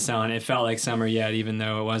 soaking up the sun. It felt like summer yet, even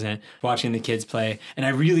though it wasn't. Watching the kids play. And I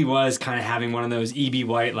really was kind of having one of those E.B.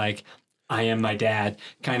 White, I am my dad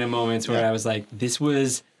kind of moments where I was like, this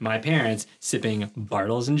was my parents sipping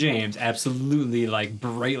Bartles and James, absolutely like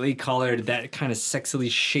brightly colored, that kind of sexily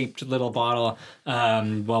shaped little bottle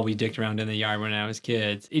while we dicked around in the yard when I was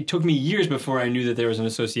kids. It took me years before I knew that there was an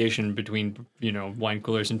association between, wine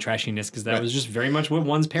coolers and trashiness, because that was just very much what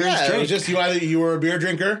one's parents drank. It was just you were a beer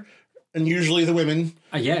drinker. And usually the women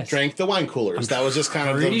drank the wine coolers. That was just kind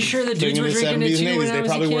of pretty sure the dudes thing were in the drinking 70s it too and 80s. when I They was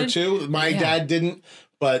probably a were kid. too. My dad didn't,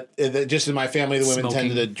 but just in my family, the women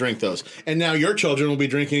tended to drink those. And now your children will be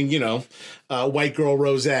drinking, White Girl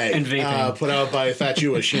Rosé and vaping, put out by Fat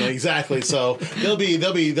Jewish. Exactly. So they'll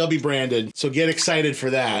be branded. So get excited for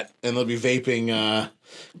that, and they'll be vaping.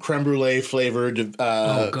 Creme brulee flavored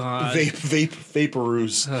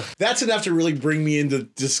vaporews. That's enough to really bring me into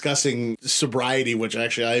discussing sobriety, which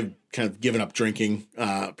actually I've kind of given up drinking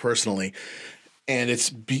personally. And it's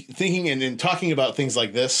thinking and talking about things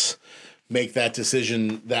like this make that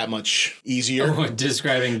decision that much easier.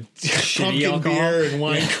 Describing shitty pumpkin alcohol. beer and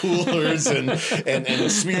wine coolers and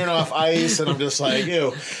smearing off ice, and I'm just like,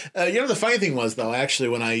 ew. The funny thing was, though, actually,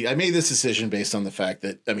 when I made this decision based on the fact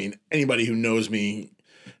that, anybody who knows me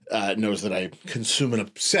knows that I consume an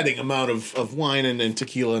upsetting amount of wine and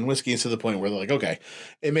tequila and whiskey, to the point where they're like, okay,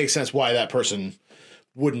 it makes sense why that person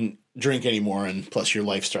wouldn't drink anymore, and plus your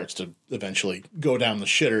life starts to eventually go down the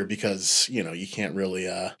shitter, because you can't really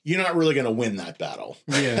you're not really going to win that battle.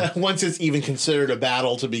 Once it's even considered a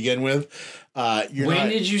battle to begin with. When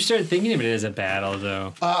did you start thinking of it as a battle,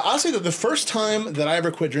 though? I'll say that the first time that I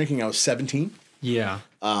ever quit drinking, I was 17. That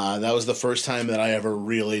was the first time that I ever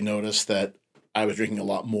really noticed that I was drinking a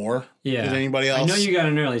lot more than anybody else. I know you got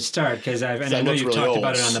an early start, because I know you've really talked old.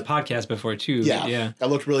 about it on the podcast before too. Yeah. I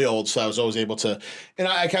looked really old, so I was always able to, and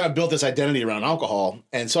I kind of built this identity around alcohol,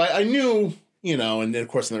 and so I knew, and then of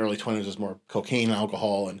course in the early 20s it was more cocaine and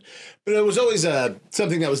alcohol, but it was always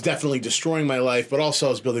something that was definitely destroying my life, but also I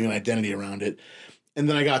was building an identity around it. And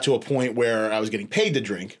then I got to a point where I was getting paid to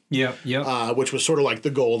drink. Which was sort of like the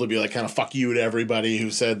goal, to be like kind of fuck you to everybody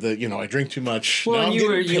who said that, I drink too much. Well, and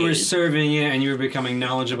you were serving it, and you were becoming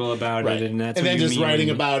knowledgeable about it, and that's and what then you just mean. writing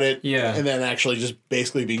about it. And then actually just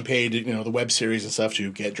basically being paid, the web series and stuff, to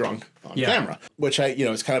get drunk on camera, which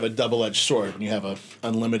it's kind of a double-edged sword when you have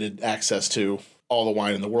unlimited access to all the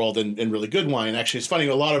wine in the world, and really good wine. Actually, it's funny,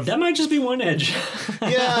 a lot of... That might just be one edge.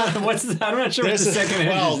 Yeah. I'm not sure what the second edge is.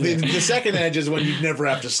 Well, the second edge is when you never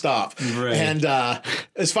have to stop. Right. And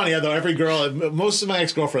it's funny, though, every girl, most of my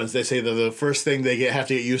ex-girlfriends, they say that the first thing they have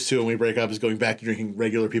to get used to when we break up is going back to drinking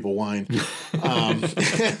regular people wine.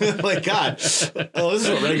 Like, God, this is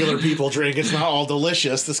what regular people drink. It's not all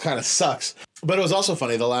delicious. This kind of sucks. But it was also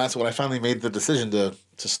funny, when I finally made the decision to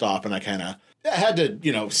stop, and I had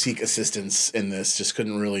to, seek assistance in this. Just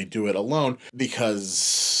couldn't really do it alone,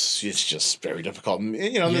 because it's just very difficult.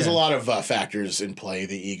 There's a lot of factors in play.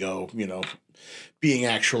 The ego, being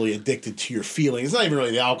actually addicted to your feelings. It's not even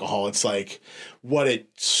really the alcohol. It's like what it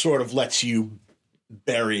sort of lets you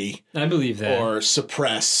bury. I believe that. Or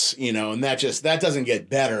suppress, and that doesn't get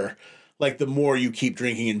better. Like, the more you keep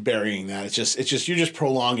drinking and burying that, it's just you're just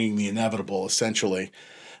prolonging the inevitable, essentially.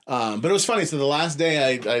 But it was funny. So the last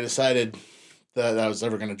day I decided that I was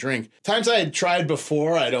ever going to drink. Times I had tried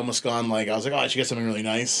before, I'd almost gone I was like, oh, I should get something really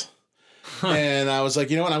nice. And I was like,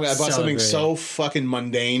 you know what? I bought something so fucking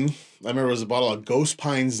mundane. I remember it was a bottle of Ghost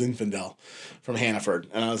Pine Zinfandel from Hannaford.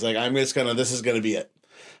 And I was like, this is going to be it.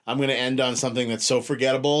 I'm going to end on something that's so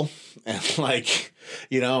forgettable. And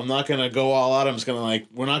I'm not going to go all out. I'm just going to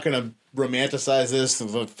we're not going to romanticize this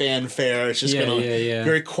with fanfare. It's just going to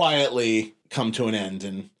very quietly come to an end.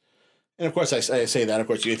 And of course, I say that. Of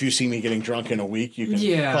course, if you see me getting drunk in a week, you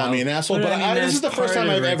can call me an asshole. But this is the first time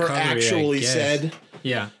I've ever actually said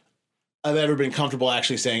I've ever been comfortable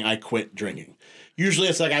actually saying I quit drinking. Usually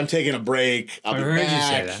it's like I'm taking a break. I'll be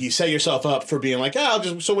back. You set yourself up for being like,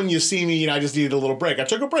 so when you see me, I just needed a little break. I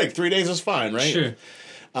took a break. 3 days is fine, right? Sure.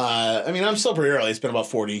 I'm still pretty early. It's been about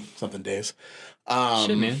 40-something days.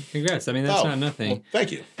 Shit, man. Congrats. That's not nothing. Well,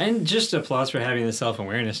 thank you. And just applause for having the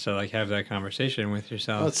self-awareness to have that conversation with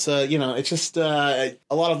yourself. Well, it's just a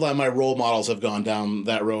lot of my role models have gone down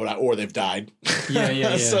that road, or they've died.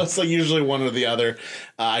 Yeah. So it's usually one or the other.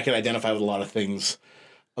 I can identify with a lot of things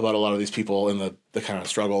about a lot of these people and the kind of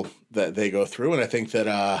struggle that they go through. And I think that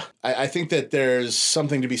I think that there's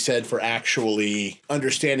something to be said for actually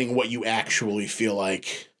understanding what you actually feel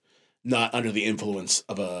like, not under the influence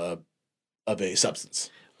of a substance.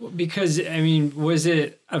 Because, was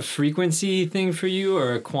it a frequency thing for you,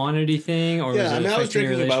 or a quantity thing? Or I was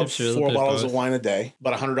drinking about 4 bottles of wine a day,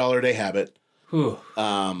 about $100 a day habit.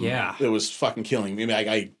 Yeah. It was fucking killing me. I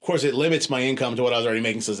mean, of course, it limits my income to what I was already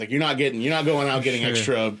making. So it's like, you're not going out getting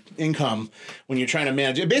extra income when you're trying to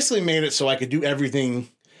manage. It basically made it so I could do everything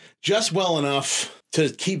just well enough to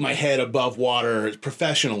keep my head above water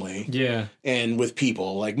professionally. Yeah. And with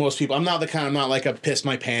people, like most people, I'm not like a piss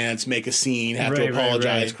my pants, make a scene, have to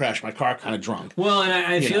apologize, crash my car kind of drunk. Well, and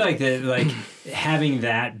I feel like that, like having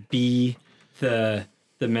that be the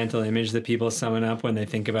mental image that people summon up when they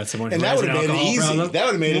think about someone who has an alcohol problem. That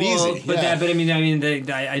would have made it easy. But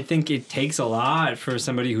I think it takes a lot for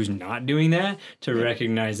somebody who's not doing that to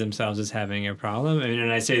recognize themselves as having a problem. I mean,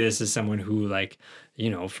 and I say this as someone who, like,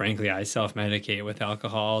 frankly, I self-medicate with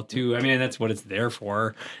alcohol too. I mean, that's what it's there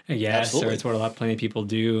for, I guess. Absolutely. Or it's what plenty of people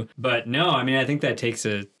do. But no, I mean, I think that takes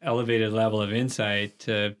a elevated level of insight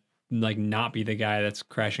to, like, not be the guy that's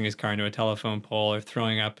crashing his car into a telephone pole or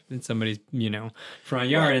throwing up in somebody's, front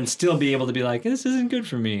yard and still be able to be like, this isn't good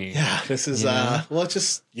for me. Yeah, this is, well, it's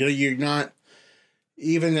just, you're not,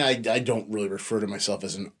 even I don't really refer to myself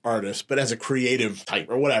as an artist, but as a creative type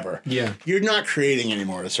or whatever. Yeah. You're not creating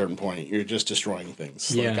anymore at a certain point. You're just destroying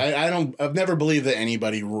things. Yeah. Like, I've never believed that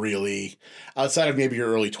anybody really, outside of maybe your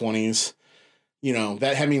early 20s,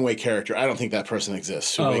 that Hemingway character, I don't think that person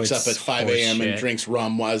exists. Who wakes up at 5 a.m. and drinks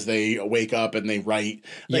rum as they wake up and they write.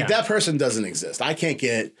 Like, that person doesn't exist. I can't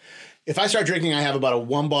get... If I start drinking, I have about a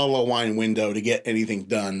 1 bottle of wine window to get anything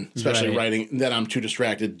done, especially writing. Then I'm too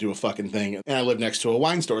distracted to do a fucking thing. And I live next to a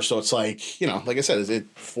wine store, so it's like, like I said, is it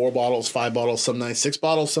 4 bottles, 5 bottles, some nights 6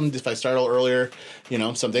 bottles? Some, if I start a little earlier,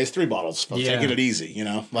 some days 3 bottles. I'm taking it easy,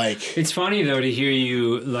 like. It's funny though to hear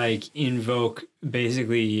you like invoke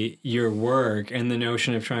basically your work and the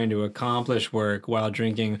notion of trying to accomplish work while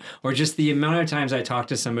drinking, or just the amount of times I talk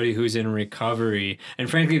to somebody who's in recovery. And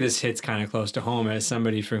frankly, this hits kind of close to home as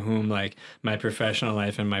somebody for whom, like, my professional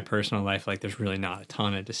life and my personal life, like, there's really not a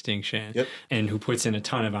ton of distinction. Yep. And who puts in a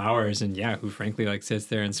ton of hours and who frankly, like, sits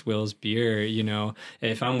there and swills beer.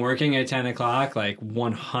 If I'm working at 10 o'clock, like,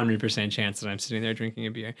 100% chance that I'm sitting there drinking a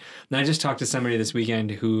beer. And I just talked to somebody this weekend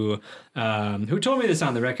who told me this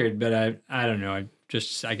on the record, but I don't know.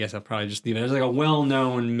 I guess I'll probably just leave it. There's like a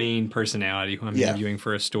well-known main personality who I'm interviewing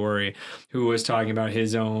for a story who was talking about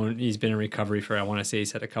his own, he's been in recovery for, I want to say he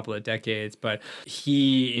said a couple of decades, but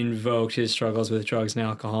he invoked his struggles with drugs and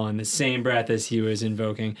alcohol in the same breath as he was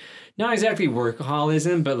invoking, not exactly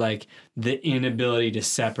workaholism, but like the inability to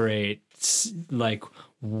separate, like,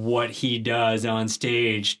 what he does on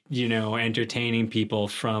stage, entertaining people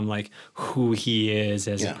from, like, who he is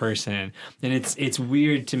as a person. And it's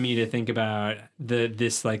weird to me to think about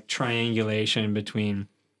this like triangulation between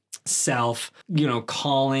self,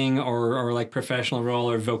 calling or like professional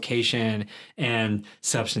role or vocation and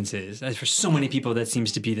substances. For so many people, that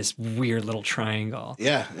seems to be this weird little triangle.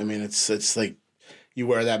 Yeah. I mean, it's like, you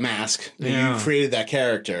wear that mask, you created that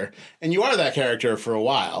character, and you are that character for a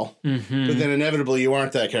while, but then inevitably you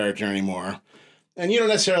aren't that character anymore. And you don't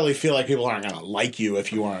necessarily feel like people aren't going to like you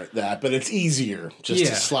if you aren't that, but it's easier just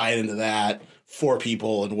to slide into that for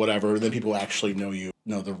people and whatever, than people actually know you,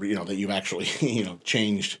 that you've actually,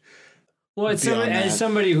 changed. Well, as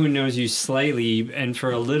somebody who knows you slightly and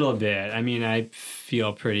for a little bit, I mean, I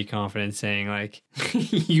feel pretty confident saying, like,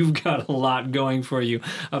 you've got a lot going for you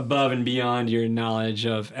above and beyond your knowledge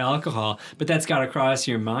of alcohol. But that's got to cross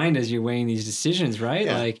your mind as you're weighing these decisions, right?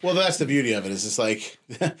 Yeah. Like, well, that's the beauty of it. Is it's like,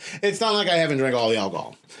 it's not like I haven't drank all the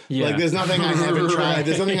alcohol. Yeah. Like, there's nothing I haven't tried.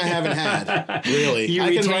 There's nothing I haven't had. Really,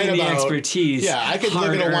 I can write about expertise. Yeah, I can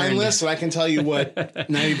look at a wine list and I can tell you what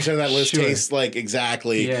 90% of that list tastes like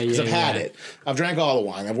exactly because I've had it. I've drank all the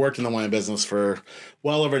wine. I've worked in the wine business for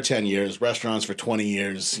well over 10 years. Restaurants for 20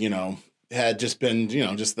 years. Had just been,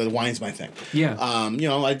 just the wine's my thing. Yeah. I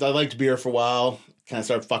liked beer for a while. Kind of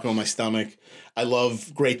started fucking with my stomach. I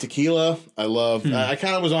love great tequila. I love. I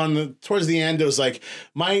kind of was on towards the end. It was like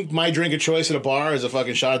my drink of choice at a bar is a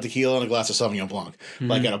fucking shot of tequila and a glass of Sauvignon Blanc,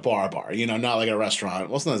 like at a bar, not like at a restaurant.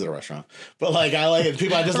 Well, sometimes at a restaurant, but like I like it.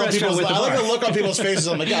 People. I just love people's. I like the look on people's faces.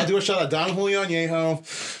 I'm like, yeah, I'll do a shot of Don Julio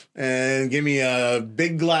Añejo, and give me a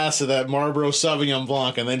big glass of that Marlboro Sauvignon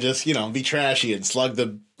Blanc, and then just be trashy and slug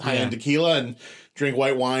the high end tequila and drink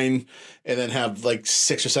white wine. And then have like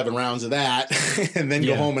 6 or 7 rounds of that, and then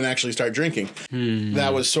go home and actually start drinking.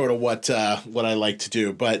 That was sort of what I like to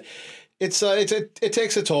do. But it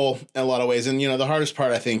takes a toll in a lot of ways. And the hardest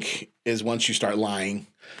part I think is once you start lying.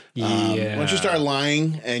 Once you start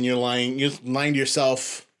lying and you're lying to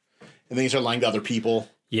yourself, and then you start lying to other people.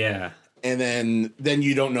 Yeah. And then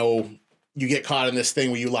you don't know. You get caught in this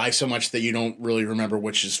thing where you lie so much that you don't really remember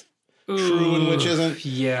which is true and which isn't.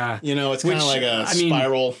 Yeah. It's kind of like a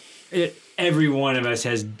spiral. every one of us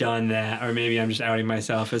has done that, or maybe I'm just outing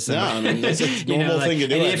myself as somebody. No, I mean, it's a normal thing to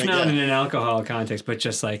do. And if not in an alcohol context, but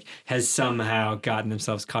just like has somehow gotten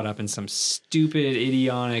themselves caught up in some stupid,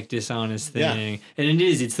 idiotic, dishonest thing. And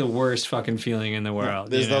it's the worst fucking feeling in the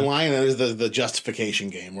world. There's the line, and there's the justification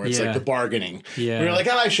game where it's like the bargaining. Yeah. Where you're like,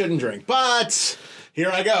 I shouldn't drink, but here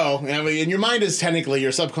I go. And your mind is technically,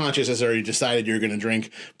 your subconscious has already decided you're going to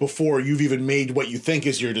drink before you've even made what you think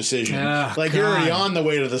is your decision. Oh, like, you're already on the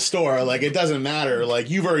way to the store. Like, it doesn't matter. Like,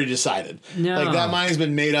 you've already decided. No. Like, that mind's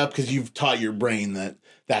been made up because you've taught your brain that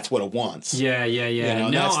that's what it wants. Yeah.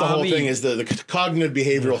 That's the whole thing, is the cognitive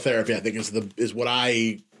behavioral therapy, I think, is what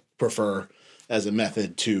I prefer as a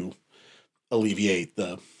method to alleviate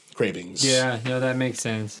the cravings. Yeah, no, that makes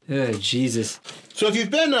sense. Ugh, Jesus. So if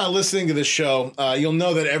you've been listening to this show, you'll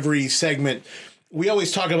know that every segment, we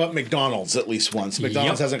always talk about McDonald's at least once.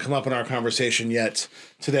 McDonald's hasn't come up in our conversation yet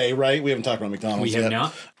today, right? We haven't talked about McDonald's yet. We have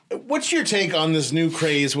not. What's your take on this new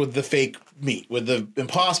craze with the fake meat, with the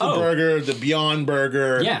Impossible Burger, the Beyond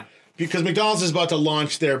Burger? Yeah. Because McDonald's is about to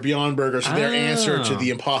launch their Beyond Burger, so their answer to the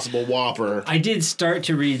Impossible Whopper. I did start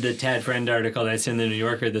to read the Tad Friend article that's in the New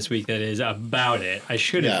Yorker this week that is about it. I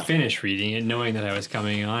should have finished reading it knowing that I was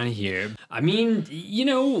coming on here. I mean,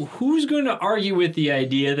 who's going to argue with the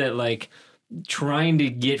idea that, like, trying to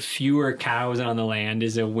get fewer cows on the land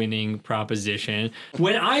is a winning proposition?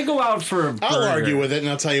 When I go out for a burger... I'll argue with it, and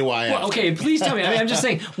I'll tell you why. Well, okay, please tell me. I mean, I'm just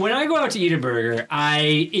saying, when I go out to eat a burger,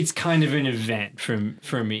 it's kind of an event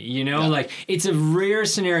for me, Like, it's a rare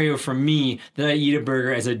scenario for me that I eat a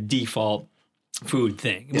burger as a default food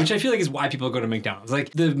thing, which I feel like is why people go to McDonald's. Like,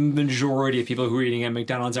 the majority of people who are eating at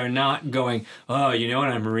McDonald's are not going, oh, you know what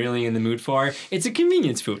I'm really in the mood for? It's a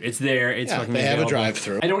convenience food. It's there. It's fucking they have available. a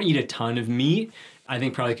drive-thru. I don't eat a ton of meat, I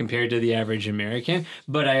think, probably compared to the average American,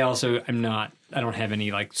 but I don't have any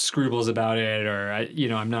like scruples about it, or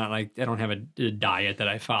I'm not like, I don't have a diet that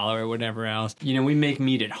I follow or whatever else. We make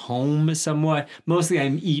meat at home somewhat. Mostly I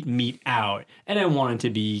eat meat out, and I want it to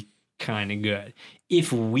be kind of good.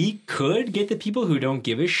 If we could get the people who don't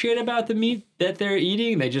give a shit about the meat that they're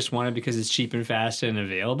eating, they just want it because it's cheap and fast and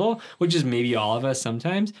available, which is maybe all of us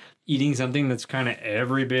sometimes, eating something that's kind of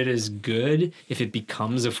every bit as good if it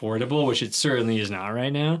becomes affordable, which it certainly is not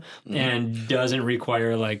right now, and doesn't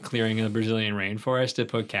require like clearing the Brazilian rainforest to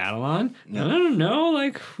put cattle on. No. I don't know,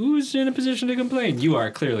 like, who's in a position to complain? You are,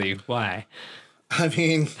 clearly. Why? I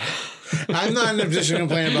mean, I'm not in a position to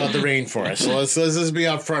complain about the rainforest, so let's just be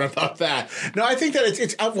upfront about that. No, I think that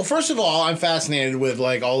it's well, first of all, I'm fascinated with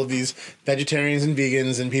like all of these vegetarians and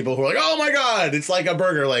vegans and people who are like, oh my God, it's like a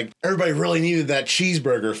burger. Like, everybody really needed that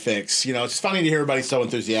cheeseburger fix. It's funny to hear everybody so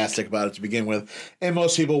enthusiastic about it to begin with, and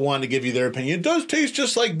most people want to give you their opinion. It does taste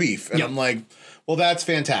just like beef, and I'm like, well, that's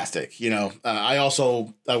fantastic. I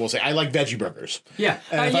will say I like veggie burgers. Yeah.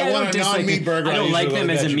 And if I want a non-meat burger, I don't like them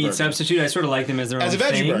as a meat burger. substitute. I sort of like them as their own as a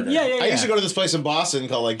veggie thing. burger. Yeah. I used to go to this place in Boston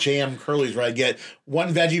called like J.M. Curly's, where I get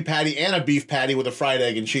one veggie patty and a beef patty with a fried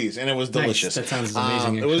egg and cheese, and it was delicious. Nice. That sounds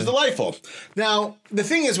amazing. It was delightful. Now, the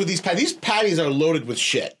thing is with these patties are loaded with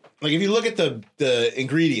shit. Like, if you look at the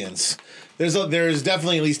ingredients, there's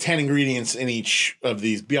definitely at least 10 ingredients in each of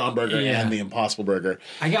these Beyond Burger and the Impossible Burger.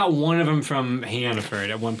 I got one of them from Hannaford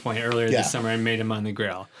at one point earlier this summer and made them on the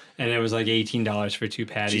grill. And it was like $18 for 2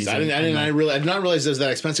 patties. Jeez, I did not realize it was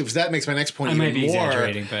that expensive, because that makes my next point even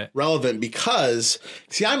more relevant. Because,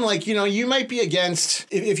 see, I'm like, you might be against,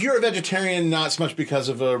 if you're a vegetarian, not so much because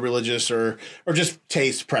of a religious or just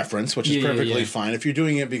taste preference, which is perfectly fine. If you're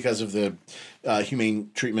doing it because of the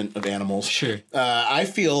humane treatment of animals. Sure. I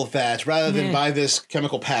feel that rather than buy this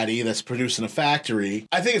chemical patty that's produced in a factory,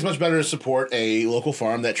 I think it's much better to support a local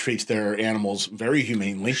farm that treats their animals very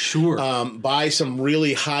humanely. Sure. Buy some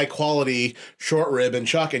really high quality short rib and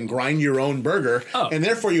chuck and grind your own burger. Oh. And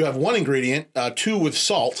therefore you have one ingredient, 2 with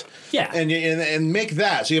salt. Yeah. And make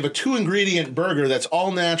that. So you have a 2 ingredient burger that's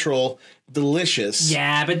all natural, delicious.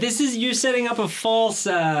 Yeah, but you're setting up a false,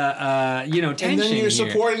 tension. And then you're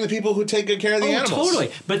supporting the people who take good care of the animals.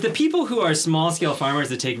 Totally. But the people who are small scale farmers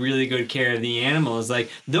that take really good care of the animals, like,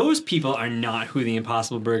 those people are not who the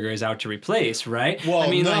Impossible Burger is out to replace, right? Well,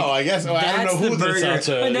 I guess I don't know who this out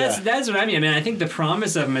to. That's what I mean. I think the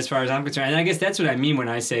promise of them, as far as I'm concerned, and I guess that's what I mean when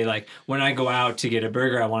I say, like, when I go out to get a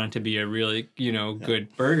burger, I want it to be a really,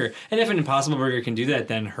 good burger. And if an Impossible Burger can do that,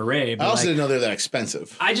 then hooray. But I also didn't know they're that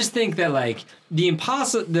expensive. I just think that, like the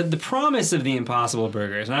promise of the Impossible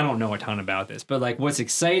Burgers, and I don't know a ton about this, but like what's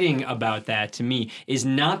exciting about that to me is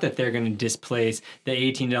not that they're going to displace the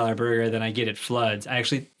 $18 burger that I get at Flood's. That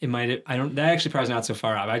actually probably not so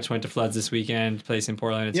far off. I just went to Flood's this weekend, place in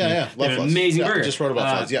Portland. Love an amazing burger. Just wrote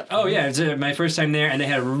about Flood's. Oh yeah, it's my first time there, and they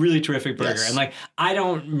had a really terrific burger. Yes. And like I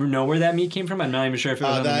don't know where that meat came from. I'm not even sure if it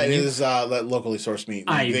was on the menu. Is locally sourced meat.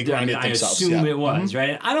 They grind it I themselves. assume it was,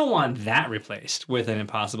 right? I don't want that replaced with an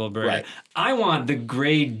Impossible Burger. Right. I want the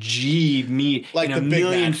grade G meat like in a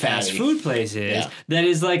million fast food places that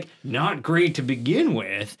is like not great to begin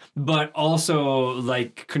with, but also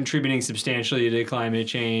like contributing substantially to climate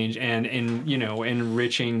change and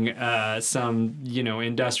enriching some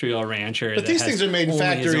industrial rancher. But these things are made in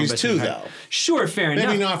factories too, though. Sure, fair enough.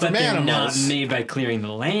 Maybe not from but animals. They're not made by clearing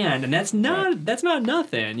the land, and that's not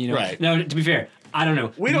nothing. Right. Now, to be fair, I don't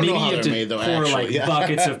know. We don't Maybe know how you have they're to made, though, pour actually.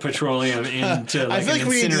 buckets of petroleum into like I feel an like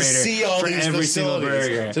we need to see incinerator all for these every single facilities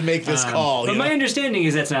burger to make this call. But my understanding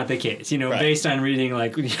is that's not the case. Right. Based on reading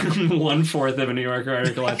like 1/4 of a New Yorker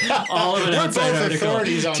article and all of an outside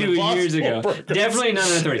article 2 years ago. Burgers. Definitely not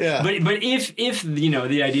an authority. Yeah. But if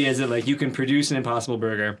the idea is that like you can produce an Impossible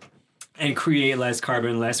Burger and create less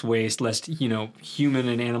carbon, less waste, less human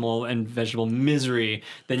and animal and vegetable misery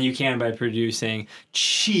than you can by producing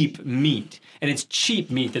cheap meat. And it's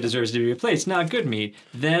cheap meat that deserves to be replaced, not good meat.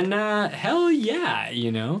 Then hell yeah,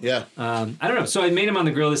 Yeah. I don't know. So I made them on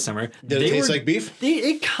the grill this summer. Did it taste like beef?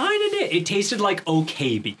 It kind of did. It tasted like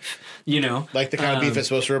okay beef. Like the kind of beef it's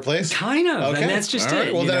supposed to replace? Kind of. Okay. And that's just All right.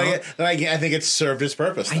 it. Well, then I think it's served its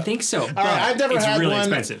purpose. Then. I think so. All right. I've never had really one.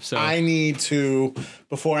 Expensive, so I need to,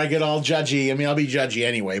 before I get all judgy. I mean, I'll be judgy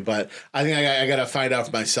anyway, but I think I got to find out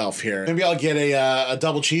for myself here. Maybe I'll get a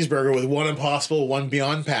double cheeseburger with one Impossible, one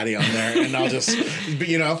Beyond patty on there, and I'll just,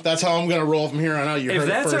 that's how I'm going to roll from here on out. You heard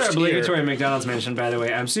it first. If that's our obligatory McDonald's mention, by the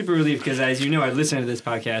way, I'm super relieved because, as you know, I've listened to this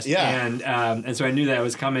podcast, and so I knew that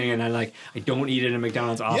was coming, and I don't eat it at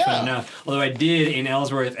McDonald's often enough. Although I did in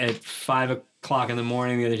Ellsworth at 5:00 in the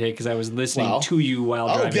morning the other day because I was listening to you while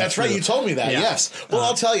driving. Oh, that's through. right. You told me that. Yes. Well,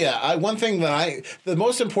 I'll tell you. The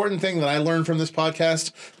most important thing that I learned from this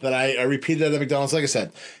podcast that I repeated at the McDonald's, like I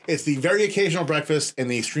said, it's the very occasional breakfast and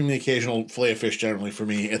the extremely occasional fillet of fish. Generally, for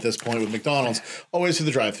me at this point with McDonald's, always through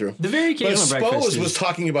the drive-through. The very occasional breakfast was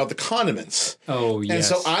talking about the condiments. Oh, yes. And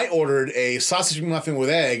so I ordered a sausage McMuffin with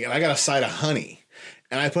egg, and I got a side of honey,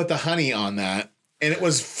 and I put the honey on that. And it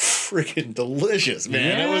was freaking delicious,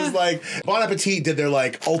 man. Yeah. It was like Bon Appetit did their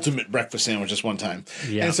ultimate breakfast sandwiches one time.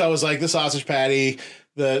 Yeah. And so it was like the sausage patty,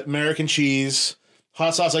 the American cheese,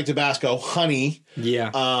 hot sauce like Tabasco, honey.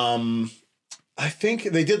 Yeah. I think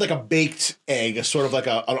they did a baked egg, a sort of like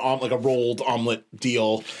a rolled omelet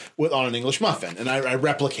deal on an English muffin, and I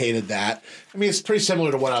replicated that. I mean, it's pretty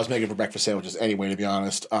similar to what I was making for breakfast sandwiches anyway, to be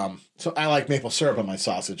honest. So I like maple syrup on my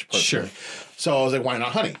sausage personally. Sure. So I was like, why not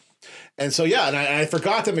honey? And so, and I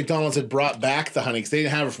forgot that McDonald's had brought back the honey because they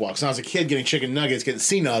didn't have it for a while. So when I was a kid getting chicken nuggets, getting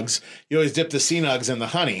C-Nugs, you always dip the C-Nugs in the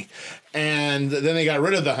honey. And then they got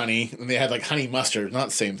rid of the honey, and they had honey mustard, not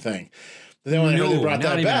the same thing. But then when I heard they brought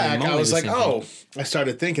that back, I was like, I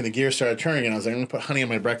started thinking, the gears started turning, and I was like, I'm going to put honey on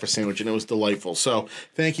my breakfast sandwich, and it was delightful. So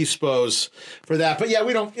thank you, Spose, for that. But yeah,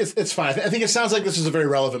 it's fine. I think it sounds like this is a very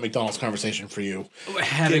relevant McDonald's conversation for you.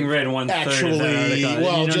 Having read 1/3 of that article.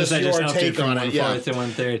 Well, just your take on it. Yeah. To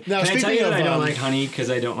 1/3. Now, can I tell you that I don't like honey because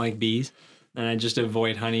I don't like bees? And I just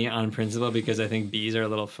avoid honey on principle because I think bees are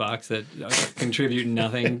little fucks that contribute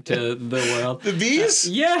nothing to the world. The bees?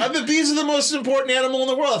 Yeah. The bees are the most important animal in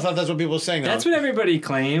the world. I thought that's what people were saying. That's what everybody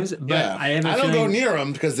claims, but I don't go near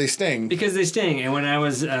them because they sting. Because they sting. And when I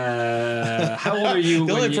was, how old are you?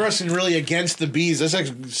 The only person really against the bees. This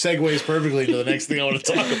segues perfectly to the next thing I want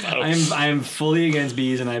to talk about. I'm fully against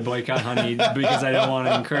bees, and I boycott honey because I don't want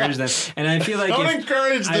to encourage them. And I feel like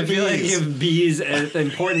I feel like if bees,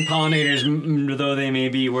 important pollinators, though they may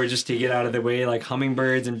be, were just to get out of the way, like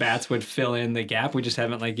hummingbirds and bats would fill in the gap. We just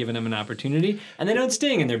haven't given them an opportunity, and they don't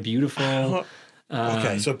sting, and they're beautiful.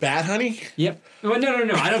 Okay, so bat honey? Yep. Well, no.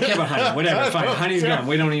 I don't care about honey. Whatever. Fine. Honey's gone.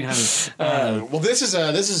 We don't need honey. Well, this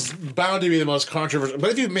is bound to be the most controversial. But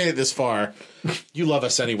if you've made it this far, you love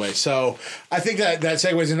us anyway. So I think that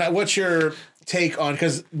segues in that. What's your take on,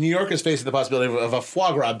 because New York is facing the possibility of a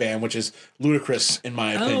foie gras ban, which is ludicrous in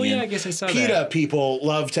my opinion. Oh yeah, I guess I saw PETA that. people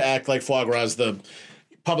love to act like foie gras is the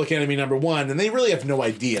public enemy number one, and they really have no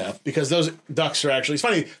idea because those ducks are actually, it's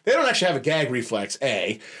funny, they don't actually have a gag reflex,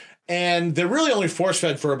 and they're really only force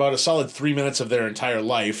fed for about a solid 3 minutes of their entire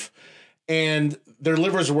life. and their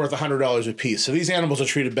livers are worth $100 a piece. So these animals are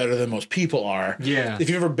treated better than most people are. Yeah. If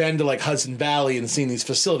you've ever been to like Hudson Valley and seen these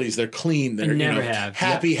facilities, they're clean. They're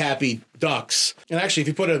happy ducks. And actually, if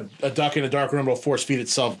you put a duck in a dark room, it'll force feed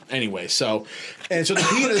itself anyway. So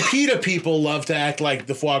the PETA people love to act like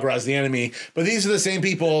the foie gras is the enemy. But these are the same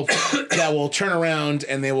people that will turn around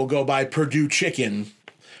and they will go buy Purdue chicken.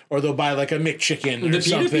 Or they'll buy like a McChicken or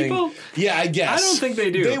something. People? Yeah, I guess. I don't think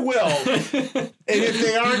they do. They will. And if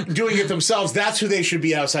they aren't doing it themselves, that's who they should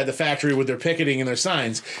be outside the factory with their picketing and their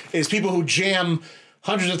signs, is people who jam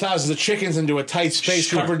hundreds of thousands of chickens into a tight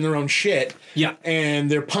space covered in their own shit. Yeah. And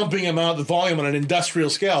they're pumping them out the volume on an industrial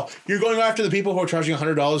scale. You're going after the people who are charging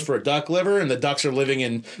 $100 for a duck liver, and the ducks are living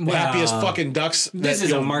in the happiest fucking ducks. This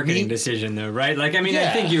is a marketing decision, though, right? Like, I mean,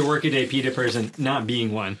 I think your workaday PETA person, not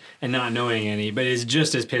being one and not knowing any, but is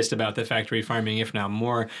just as pissed about the factory farming, if not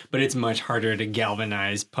more. But it's much harder to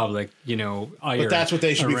galvanize public, But that's what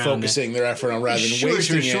they should be focusing their effort on, rather than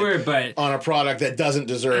wasting it on a product that doesn't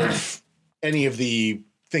deserve any of the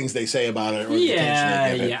things they say about it. Or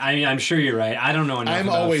yeah. I mean, I'm sure you're right. I don't know enough. I'm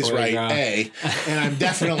always right, and I'm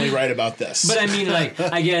definitely right about this. But I mean, like,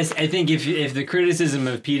 I think if the criticism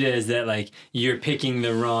of PETA is that like you're picking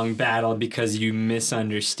the wrong battle because you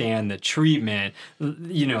misunderstand the treatment,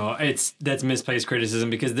 that's misplaced criticism,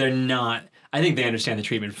 because they're not. I think they understand the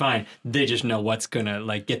treatment fine. They just know what's gonna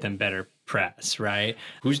like get them better press, right?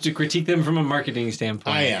 Who's to critique them from a marketing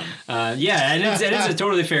standpoint? I am. And it is a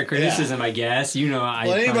totally fair criticism, I guess.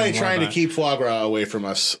 Anybody trying to keep foie gras away from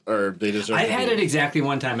us, or they deserve. I had it exactly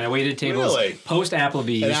one time. I waited tables post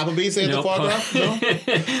Applebee's. At Applebee's, they had the foie gras. No?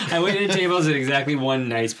 I waited tables at exactly one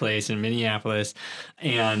nice place in Minneapolis,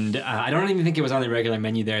 and I don't even think it was on the regular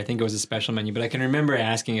menu there. I think it was a special menu, but I can remember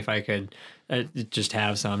asking if I could just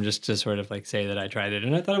have some, just to sort of like say that I tried it,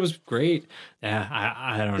 and I thought it was great. Yeah,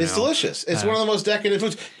 I don't know. It's delicious. It's one of the most decadent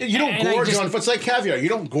foods. You don't gorge on it. It's like caviar. You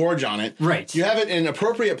don't gorge on it. Right. You have it in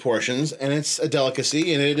appropriate portions, and it's a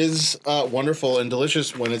delicacy, and it is wonderful and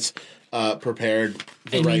delicious when it's prepared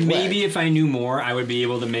the right way. Maybe if I knew more, I would be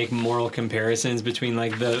able to make moral comparisons between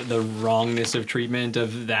like the wrongness of treatment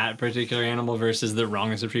of that particular animal versus the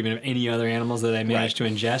wrongness of treatment of any other animals that I managed to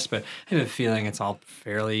ingest. But I have a feeling it's all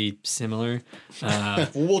fairly similar.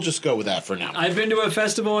 We'll just go with that for now. I've been to a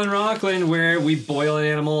festival in Rockland where we boil an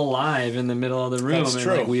animal alive in the middle of the room. That's and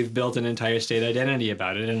true. Like, we've built an entire state identity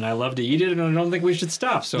about it, and I love to eat it, and I don't think we should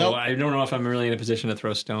stop. So I don't know if I'm really in a position to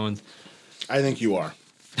throw stones. I think you are.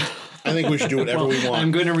 I think we should do whatever we want.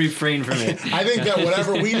 I'm going to refrain from it. I think that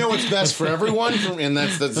whatever we know it's best for everyone, and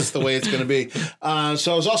that's just the way it's going to be.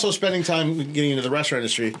 So I was also spending time getting into the restaurant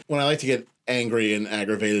industry. When I like to get angry and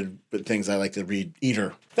aggravated with things, I like to read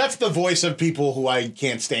Eater. That's the voice of people who I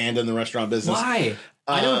can't stand in the restaurant business. Why?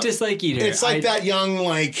 I don't dislike Eater. It's like that young,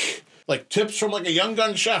 like tips from like a young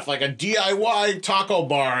gun chef, like a DIY taco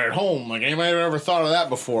bar at home. Like, anybody ever thought of that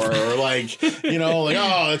before? Or like,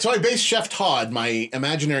 it's only based Chef Todd, my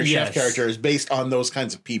imaginary chef character, is based on those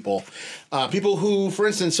kinds of people. People who, for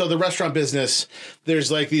instance, so the restaurant business,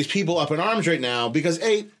 there's like these people up in arms right now because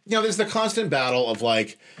there's the constant battle of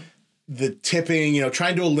like the tipping,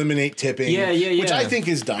 trying to eliminate tipping. Which I think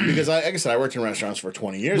is dumb because, like I said, I worked in restaurants for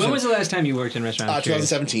 20 years. When was the last time you worked in restaurants?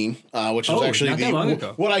 2017, which was actually not that long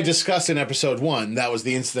ago. What I discussed in episode 1. That was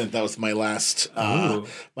the incident. That was my last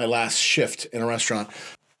shift in a restaurant.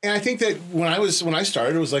 And I think that when I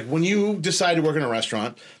started, it was like when you decide to work in a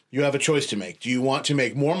restaurant, you have a choice to make. Do you want to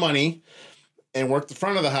make more money and work the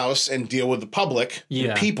front of the house and deal with the public,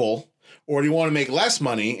 and people? Or do you want to make less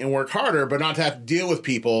money and work harder, but not to have to deal with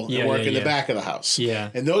people and work in the back of the house? Yeah.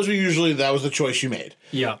 And that was the choice you made.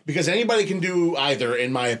 Yeah. Because anybody can do either,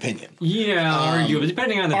 in my opinion. Yeah, arguably,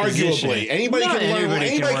 depending on the position. Arguably. Anybody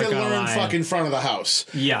can learn fucking front of the house.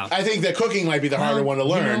 Yeah. I think that cooking might be the harder one to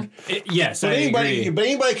learn. Yes, I agree. But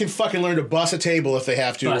anybody can fucking learn to bus a table if they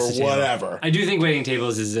have to, or whatever. I do think waiting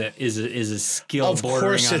tables is a skill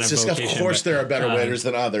bordering on a vocation. Of course there are better waiters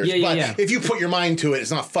than others. But if you put your mind to it,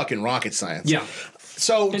 it's not fucking rocket science. Yeah.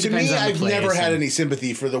 So to me, I've never had any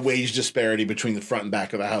sympathy for the wage disparity between the front and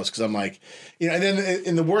back of the house, because I'm like, and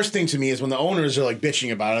then the worst thing to me is when the owners are like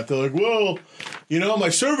bitching about it. They're like, well, my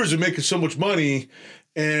servers are making so much money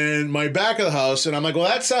and my back of the house. And I'm like, well,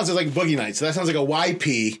 that sounds like Boogie Nights. So that sounds like a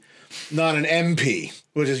YP, not an MP,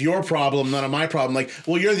 which is your problem, not my problem. Like,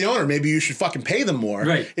 well, you're the owner. Maybe you should fucking pay them more.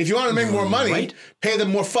 Right. If you want to make more money, pay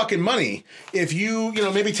them more fucking money. If you,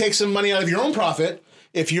 maybe take some money out of your own profit.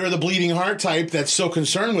 If you're the bleeding heart type that's so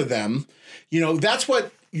concerned with them, that's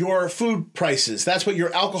what your food prices, that's what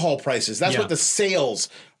your alcohol prices, that's what the sales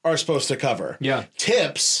are supposed to cover. Yeah.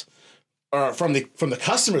 Tips are from the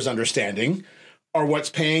customer's understanding are what's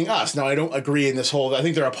paying us. Now, I don't agree in this whole. I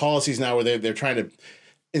think there are policies now where they're trying to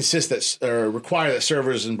insist that or require that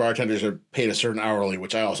servers and bartenders are paid a certain hourly,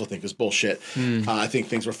 which I also think is bullshit. I think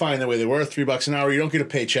things were fine the way they were. $3 an hour. You don't get a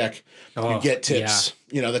paycheck. You get tips.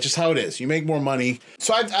 You know, that's just how it is. You make more money.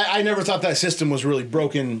 So I never thought that system was really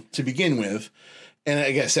broken to begin with. And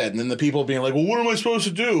like I said, and then the people being like, well, what am I supposed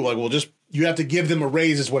to do? Like, well, just you have to give them a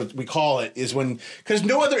raise is what we call it, is when, because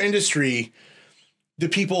no other industry do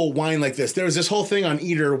people whine like this. There was this whole thing on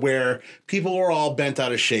Eater where people were all bent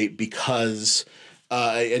out of shape because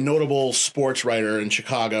a notable sports writer in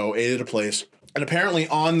Chicago ate at a place. And apparently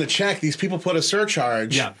on the check, these people put a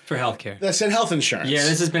surcharge. Yeah, for healthcare. That said health insurance. Yeah,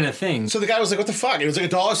 this has been a thing. So the guy was like, what the fuck? It was like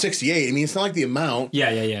 $1.68. I mean, it's not like the amount.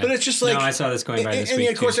 Yeah. But it's just like... No, I saw this going by this week,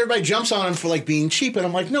 and of course, everybody jumps on him for like being cheap. And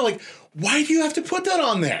I'm like, no, like, why do you have to put that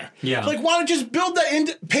on there? Yeah. Like, why don't you just build that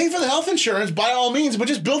into... Pay for the health insurance by all means, but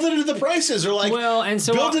just build it into the prices or like... Well, and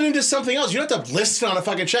so... Build it into something else. You don't have to list it on a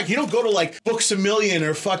fucking check. You don't go to like Books A Million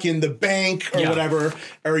or fucking the bank or whatever.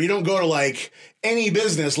 Or you don't go to like... any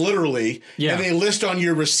business, literally, and they list on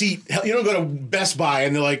your receipt. You don't go to Best Buy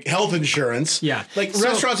and they're like health insurance. Yeah, like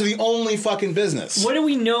restaurants are the only fucking business. What do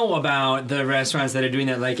we know about the restaurants that are doing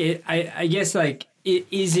that? Like, I guess, like,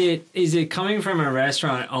 is it coming from a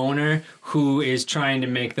restaurant owner who is trying to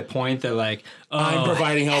make the point that like, I'm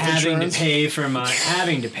providing health insurance.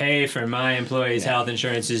 Having to pay for my employees' health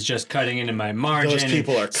insurance is just cutting into my margin. Those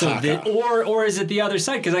people are caca. Or is it the other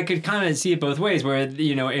side? Because I could kind of see it both ways. Where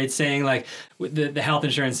it's saying like the health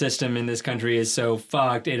insurance system in this country is so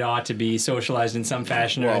fucked, it ought to be socialized in some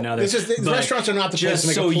fashion or another. Restaurants are not the place to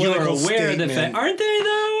make a political statement. Aren't they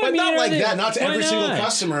though? But not like that. Not to every single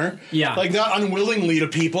customer. Yeah. Like not unwillingly to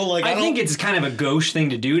people. Like I think it's kind of a gauche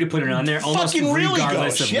thing to do to put it on there, almost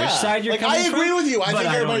regardless of which side you're coming from. I agree with you. I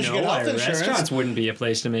think everybody should get health insurance. Restaurants wouldn't be a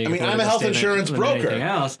place to make. I mean, I'm a health insurance broker.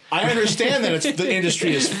 I understand that the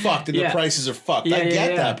industry is fucked and the prices are fucked. I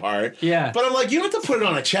get that part. Yeah. But I'm like, you don't have to put it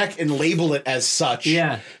on a check and label it as such.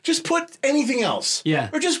 Yeah. Just put anything else. Yeah.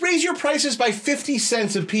 Or just raise your prices by 50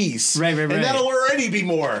 cents a piece. Right. And that'll already be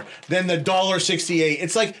more than the $1.68.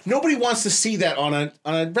 It's like nobody wants to see that on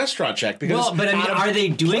a restaurant check because but I mean, are they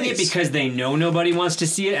doing it because they know nobody wants to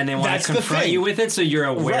see it and they want to confront you with it so you're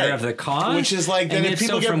aware of the cause? Which is like, then if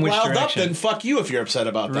people get riled up, then fuck you if you're upset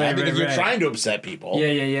about that because you're trying to upset people.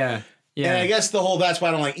 Yeah. And I guess that's why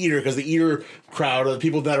I don't like Eater, because the Eater crowd are the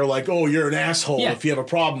people that are like, oh, you're an asshole if you have a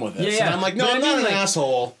problem with this. And I'm like, no, I'm not an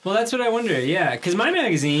asshole. Well, that's what I wonder, because my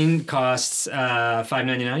magazine costs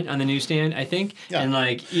 $5.99 on the newsstand, I think. Yeah. And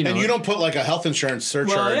like, and you don't put like a health insurance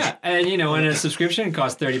surcharge. Well, yeah. And and a subscription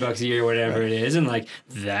costs $30 a year, whatever it is. And like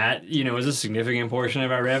that, is a significant portion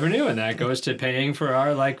of our revenue. And that goes to paying for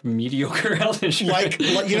our like mediocre health insurance.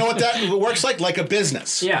 Like you know what that works like a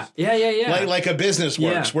business. Yeah. Like a business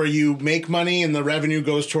works where you make money and the revenue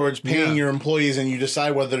goes towards paying your employees and you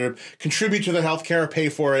decide whether to contribute to the healthcare or pay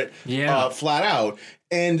for it flat out.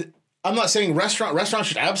 And I'm not saying restaurants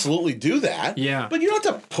should absolutely do that. Yeah. But you don't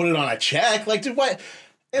have to put it on a check. Like, what?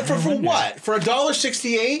 For what? For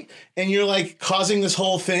 $1.68, and you're like causing this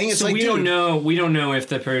whole thing. It's like, we don't know if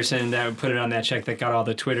the person that put it on that check that got all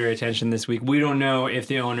the Twitter attention this week. We don't know if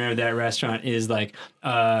the owner of that restaurant is like,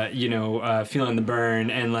 feeling the burn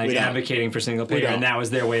and like advocating for single payer, and that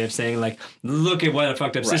was their way of saying like, look at what a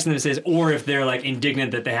fucked up system this is, or if they're like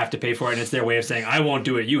indignant that they have to pay for it, and it's their way of saying, I won't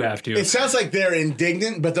do it, you have to. It sounds like they're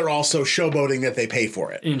indignant, but they're also showboating that they pay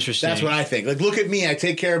for it. Interesting. That's what I think. Like, look at me, I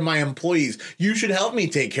take care of my employees. You should help me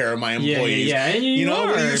take care of my employees. Yeah. And you know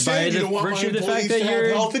what are you saying? You don't want my employees to have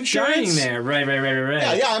health insurance? There. Right.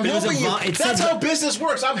 Yeah, I'm helping you. That's how business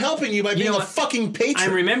works. I'm helping you by being a fucking patron.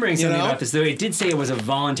 I'm remembering something about this, though. It did say it was a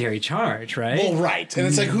voluntary charge, right? Well, right. And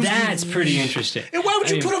it's like, that's pretty interesting. And why would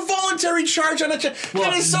you put a voluntary charge on a check?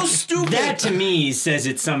 That is so stupid. That to me says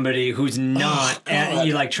it's somebody who's not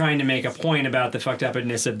like trying to make a point about the fucked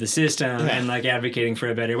upness of the system and like advocating for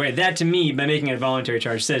a better way. That to me, by making it a voluntary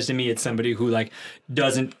charge, says to me it's somebody who like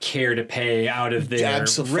doesn't care to pay out of their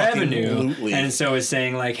revenue, and so is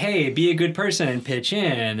saying like, hey, be a good person and pitch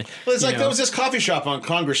in. Well, it's like there was this coffee shop on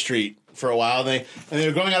Congress Street for a while, and they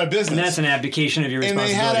were going out of business. And that's an abdication of your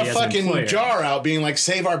responsibility. And they had a fucking employer. jar out being like,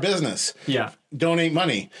 save our business. Yeah. Donate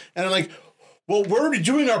money. And I'm like, well, we're already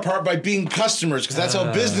doing our part by being customers because that's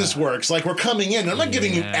how business works. Like, we're coming in. I'm not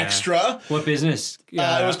giving you extra. What business? It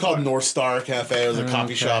was called North Star Cafe. It was a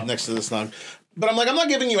coffee shop next to the Snug. But I'm like, I'm not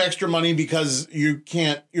giving you extra money because your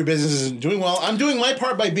business isn't doing well. I'm doing my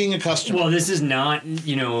part by being a customer. Well, this is not,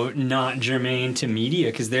 not germane to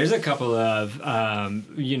media, because there's a couple of,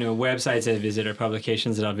 websites I visit or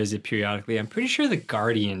publications that I'll visit periodically. I'm pretty sure The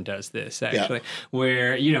Guardian does this, actually,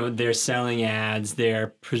 where, they're selling ads, they're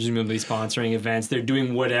presumably sponsoring events, they're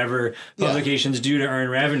doing whatever publications do to earn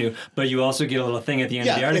revenue, but you also get a little thing at the end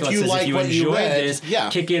of the article that says, if you enjoyed this,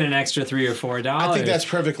 kick in an extra $3 or $4. I think that's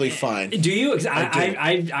perfectly fine. Do you?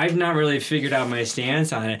 I've not really figured out my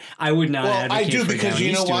stance on it. I would not advocate I do, for because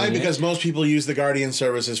you know why? Because most people use the Guardian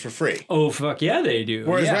services for free. Oh, fuck yeah, they do.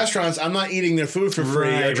 Whereas restaurants, I'm not eating their food for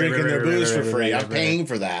free or drinking their booze for free. I'm paying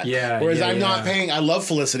for that. Whereas I'm not paying. I love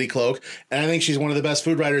Felicity Cloak, and I think she's one of the best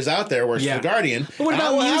food writers out there, works for the Guardian. But what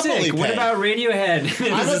about music? What about Radiohead?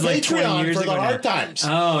 I'm a Patreon for the hard times.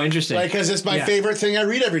 Oh, interesting. Because it's my favorite thing I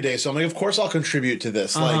read every day. So I'm like, of course I'll contribute to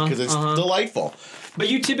this, because it's delightful. But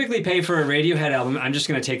you typically pay for a Radiohead album. I'm just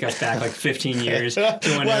going to take us back like 15 years to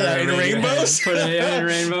whenever in Rainbows? In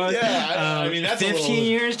Rainbows. I mean, that's 15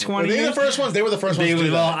 years, 20 years. Were they the first ones? They were the first ones to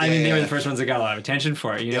do that. They were the first ones that got a lot of attention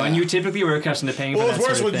for it, And you typically were accustomed to paying for that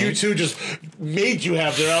sort of thing. Well, it was worse when U2 just made you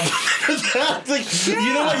have their album.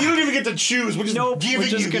 You know what? You don't even get to choose. We're just giving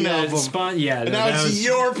you the album. And now it's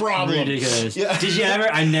your problem. Ridiculous. Yeah. Did you ever?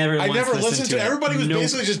 I never listened to it. Everybody was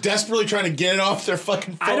basically just desperately trying to get it off their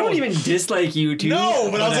fucking phone. I don't even dislike U2.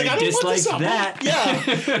 No, but I was like, I don't want this album. That. Yeah.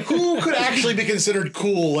 Who could actually be considered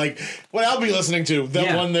cool? Like, what I'll be listening to?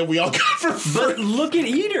 That one that we all got for free. But look at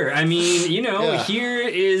Eater. I mean, here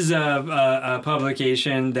is a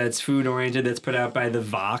publication that's food-oriented that's put out by the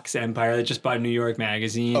Vox Empire that just bought New York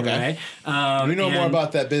Magazine, right? We know more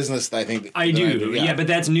about that business, I think. I do. Yeah, but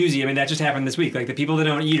that's newsy. I mean, that just happened this week. Like, the people that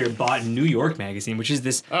own Eater bought New York Magazine, which is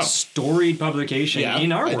this storied publication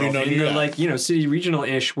in our world. In the, city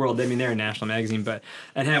regional-ish world. I mean, they're a national magazine, but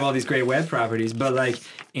and have all these great web properties, but like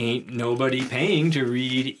ain't nobody paying to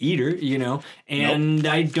read Eater, and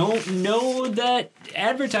I don't know that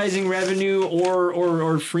advertising revenue or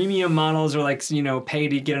freemium models or like pay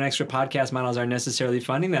to get an extra podcast models are necessarily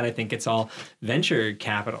funding that. I think it's all venture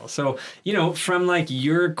capital. So from like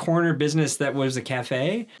your corner business that was a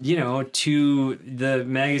cafe, to the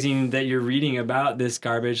magazine that you're reading about this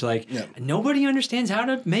garbage, like nobody understands how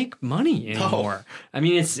to make money anymore. I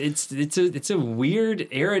mean, it's a weird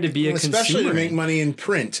era to be a consumer. Especially to make money in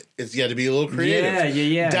print, it's got to be a little creative.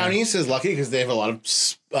 Yeah. Down East is lucky because they have a lot of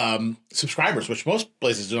subscribers, which most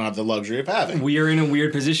places don't have the luxury of having. We are in a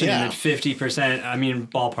weird position that 50%,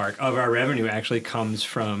 ballpark, of our revenue actually comes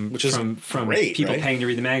from great, people paying to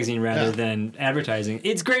read the magazine rather than advertising.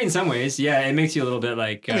 It's great in some ways. Yeah, it makes you a little bit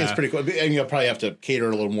like... it's pretty cool. And you'll probably have to cater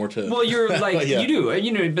a little more to... Well, you're like... You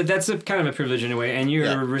do, but that's kind of a privilege in a way, and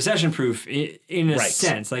you're recession-proof in a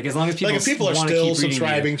sense. Like, as long as people if people are still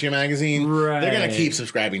subscribing to your magazine, they're going to keep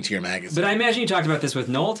subscribing to your magazine. But I imagine you talked about this with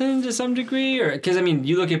Knowlton to some degree, or... Because,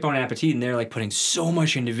 you look at Bon Appetit and they're like putting so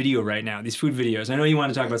much into video right now, these food videos. I know you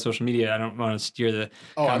want to talk about social media. I don't want to steer the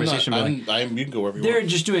conversation. You can go wherever you want. They're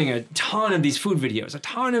just doing a ton of these food videos,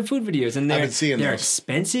 and they're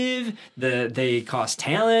expensive. They cost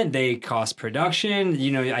talent. They cost production.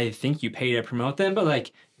 I think you pay to promote them, but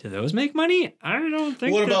like, do those make money? I don't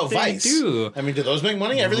think. What about Vice? Do. Do those make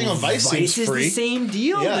money? Everything on Vice seems free. Vice is the same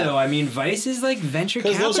deal, though. Vice is like venture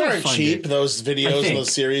capital because those aren't cheap. Those videos and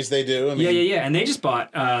those series they do. Yeah. And they just bought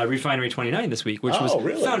Refinery 29 this week, which was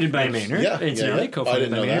founded by Maynard. Incidentally, co-founded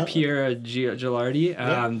by Maynard, Pierre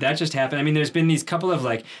Gilardi. That just happened. There's been these couple of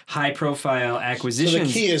like high-profile acquisitions.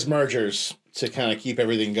 So the key is mergers to kind of keep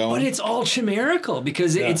everything going. But it's all chimerical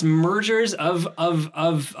because it's mergers of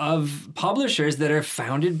publishers that are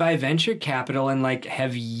founded by venture capital and like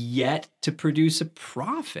have yet to produce a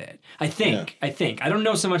profit. I think. I don't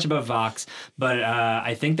know so much about Vox, but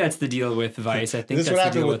I think that's the deal with Vice. I think that's what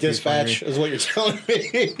happened with Dispatch, is what you're telling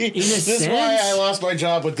me. This is why I lost my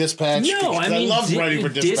job with Dispatch. No, I loved writing for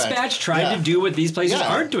Dispatch. Dispatch tried to do what these places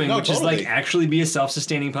aren't doing, which is like actually be a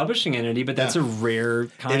self-sustaining publishing entity, but that's a rare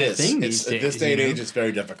kind of thing these days. At this day and age, it's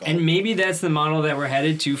very difficult. And maybe that's the model that we're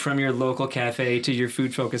headed to, from your local cafe to your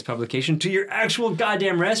food-focused publication to your actual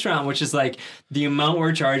goddamn restaurant, which is like the amount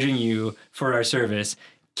we're charging you for our service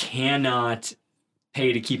cannot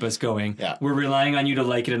pay to keep us going. Yeah. We're relying on you to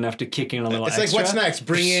like it enough to kick in a little extra. It's like, what's next?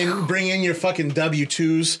 Bring in your fucking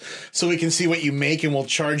W-2s so we can see what you make, and we'll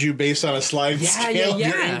charge you based on a sliding scale of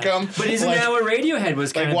your income. But isn't that what Radiohead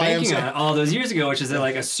was kind of banking on all those years ago, which is that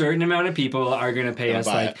like a certain amount of people are going to pay us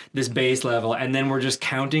like this base level, and then we're just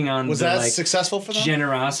counting on successful for them?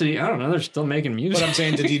 Generosity. I don't know. They're still making music. But I'm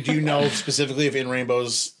saying, do you know specifically if In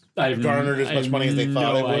Rainbow's garnered as much money as they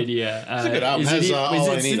thought it would. No idea. It's a good album. It has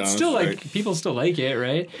all I need on it. It's still like people still like it,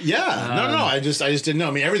 right? Yeah. No. I just didn't know.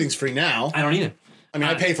 I mean, everything's free now. I don't either. I mean,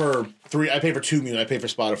 I pay for two music. I pay for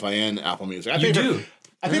Spotify and Apple Music. I pay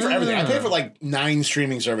for everything. I pay for like 9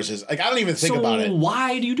 streaming services. Like I don't even think about it. So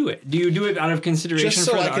why do you do it? Do you do it out of consideration just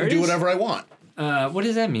so for the I can artist? do whatever I want? What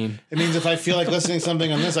does that mean? It means if I feel like listening to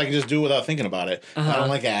something on this, I can just do it without thinking about it. I don't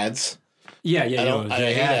like ads. Yeah. I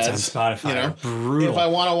hate ads on Spotify. You know, brutal. If I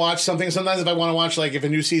want to watch something, sometimes if I want to watch, like if a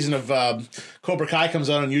new season of Cobra Kai comes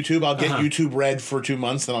out on YouTube, I'll get YouTube Red for 2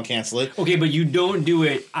 months, then I'll cancel it. Okay, but you don't do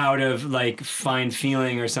it out of like fine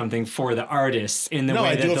feeling or something for the artists in the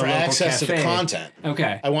way that the local cafe. No, I do it for access to the content.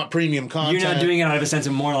 Okay, I want premium content. You're not doing it out of a sense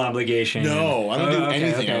of moral obligation. No, I don't do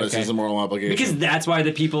anything out of a sense of moral obligation. Because that's why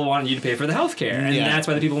the people want you to pay for the healthcare, and that's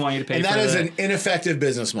why the people want you to pay. And that is an ineffective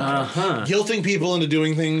business model. Guilting people into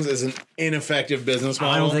doing things is an ineffective business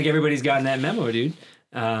model. I don't think everybody's gotten that memo, dude.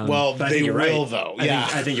 Well, they will, though.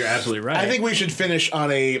 I think you're absolutely right. I think we should finish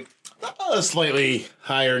on a slightly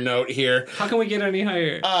higher note here. How can we get any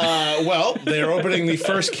higher? Well, they're opening the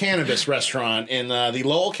first cannabis restaurant in the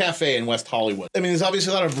Lowell Cafe in West Hollywood. I mean, there's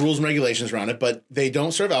obviously a lot of rules and regulations around it, but they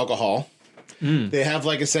don't serve alcohol. They have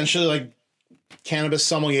like essentially like cannabis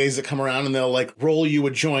sommeliers that come around and they'll like roll you a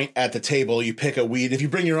joint at the table. You pick a weed. If you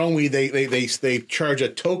bring your own weed, they charge a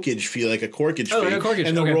tokage fee, like a corkage fee, like a corkage.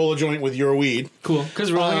 And they'll roll a joint with your weed. Cool,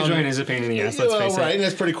 because rolling a joint is a pain in the ass. Let's face it. Right, and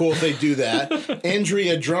that's pretty cool if they do that.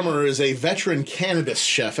 Andrea Drummer is a veteran cannabis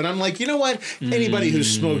chef, and I'm like, you know what? Anybody who's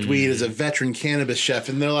smoked weed is a veteran cannabis chef,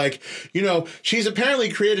 and they're like, you know, she's apparently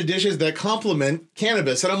created dishes that complement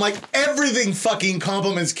cannabis, and I'm like, everything fucking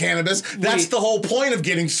complements cannabis. That's the whole point of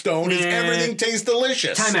getting stoned. Is everything tastes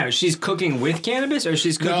delicious. Time out. She's cooking with cannabis, or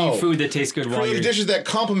she's cooking food that tastes good while you're... dishes that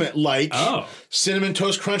complement, like cinnamon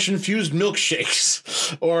toast crunch infused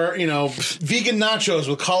milkshakes, or, you know, vegan nachos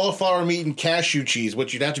with cauliflower meat and cashew cheese,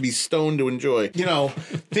 which you'd have to be stoned to enjoy. You know,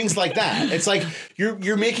 things like that. It's like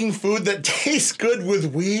you're making food that tastes good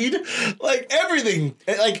with weed. Like everything.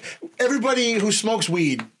 Like everybody who smokes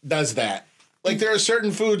weed does that. Like there are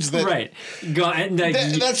certain foods that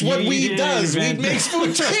that's what weed does. Weed makes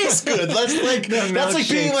food taste good. That's like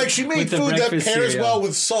being like she made food that pairs well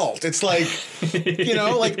with salt. It's like, you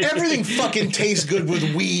know, like everything fucking tastes good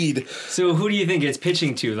with weed. So who do you think it's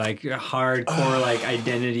pitching to? Like hardcore like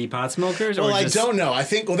identity pot smokers? Or I don't know. I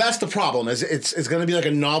think that's the problem. Is it's going to be like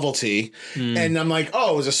a novelty, and I'm like,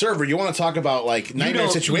 as a server, you want to talk about like nightmare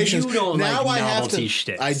situations. You don't now like I have novelty to.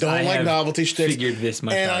 Shticks. I don't like novelty shticks. Figured this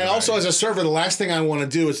much. And I also, as a server, the last thing I want to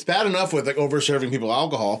do, it's bad enough with like over serving people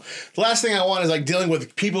alcohol. The last thing I want is like dealing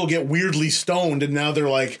with people who get weirdly stoned and now they're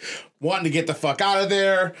like wanting to get the fuck out of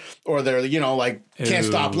there, or they're, you know, like can't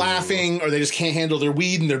stop laughing, or they just can't handle their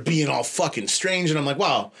weed and they're being all fucking strange. And I'm like,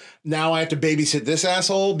 wow, now I have to babysit this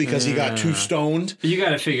asshole because he got too stoned. You got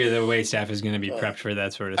to figure the wait staff is going to be prepped for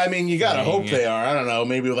that sort of thing. I mean, you got to hope they are. I don't know,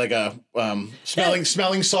 maybe with like a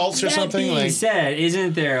smelling salts or something. That being said,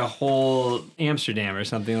 isn't there a whole Amsterdam or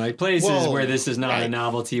something, like places where this is not a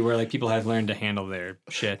novelty, where like people have learned to handle their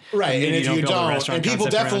shit? Right, and if you don't, and people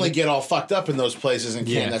definitely get all fucked up in those places and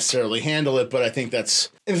can't necessarily handle it, but I think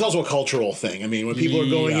and it's also a cultural thing. I mean, when people are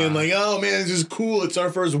going in like, oh man, this is cool, it's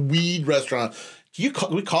our first weed restaurant. Do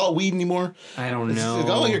we call it weed anymore? I don't know.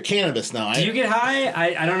 Oh, you're cannabis now. Do you get high?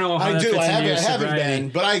 I don't know how I that do. fits I into haven't been,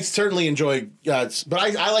 but I certainly enjoy. But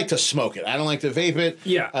I like to smoke it. I don't like to vape it.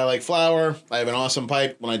 Yeah. I like flower. I have an awesome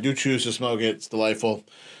pipe. When I do choose to smoke it, it's delightful.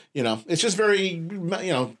 You know, it's just very,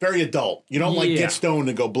 very adult. You don't like get stoned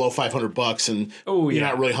and go blow $500 and you're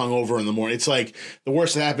not really hungover in the morning. It's like the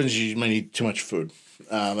worst that happens, you might eat too much food.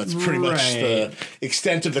 That's pretty much the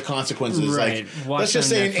extent of the consequences. Right. Like, let's just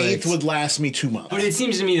say Netflix. An eighth would last me 2 months. But it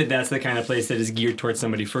seems to me that that's the kind of place that is geared towards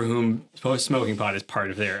somebody for whom smoking pot is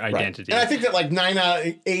part of their identity. Right. And I think that like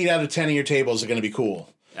 8 out of 10 of your tables are going to be cool.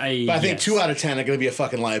 But I think 2 out of 10 are going to be a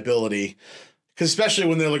fucking liability. Because especially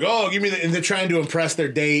when they're like, give me and they're trying to impress their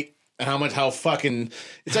date. And how fucking...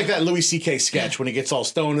 It's like that Louis C.K. sketch when he gets all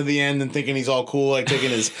stoned at the end and thinking he's all cool, like taking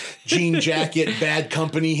his jean jacket, Bad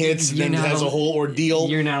Company hits, and then has a whole ordeal.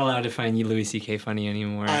 You're not allowed to find Louis C.K. funny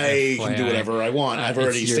anymore. I can do whatever I want. I've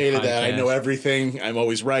already stated that. I know everything. I'm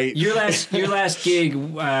always right. Your last gig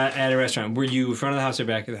at a restaurant, were you front of the house or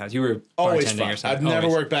back of the house? You were always bartending or something? I've never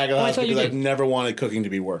worked back of the house because I've never wanted cooking to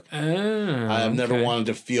be work. I've never wanted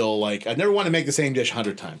to feel like... I've never wanted to make the same dish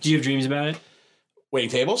 100 times. Do you have dreams about it? Waiting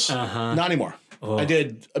tables? Not anymore. I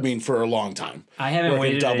did. I mean, for a long time. I haven't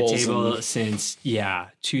waited at a table since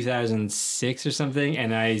 2006 or something,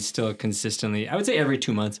 and I still consistently, I would say every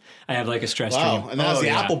 2 months, I have like a stress dream. And that was the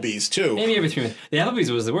Applebee's too. Maybe every 3 months. The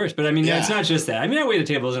Applebee's was the worst, but I mean, it's not just that. I mean, I waited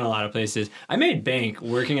tables in a lot of places. I made bank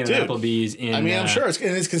working at an Applebee's in. I mean, I'm sure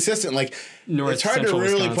it's consistent. Like, it's hard to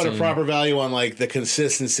really put a proper value on like the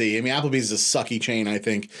consistency. I mean, Applebee's is a sucky chain, I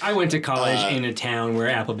think. I went to college in a town where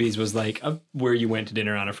Applebee's was like where you went to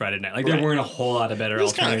dinner on a Friday night. Like, there weren't a whole lot of better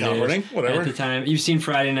alternatives. Kind of comforting, whatever. At the time, you've seen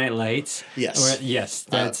Friday Night Lights. Yes, yes,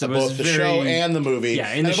 that's both the show and the movie. Yeah,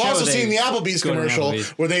 and I've also seen the Applebee's commercial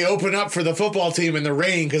where they open up for the football team in the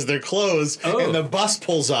rain because they're closed, and the bus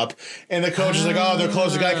pulls up, and the coach is like, "Oh, they're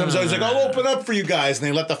closed." The guy comes out, he's like, "I'll open up for you guys," and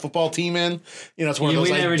they let the football team in. You know, it's one of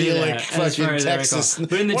those idyllic fucking Texas,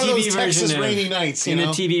 but in the TV Texas rainy nights. In the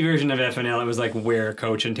TV version of FNL, it was like where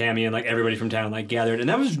Coach and Tammy and like everybody from town like gathered, and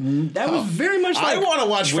that was very much. Like I want to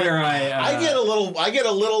watch where I get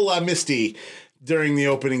a little misty during the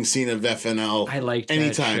opening scene of FNL. I liked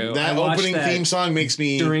anytime that show. That opening theme song makes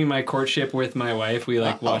me. During my courtship with my wife, we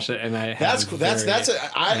watched it, and I.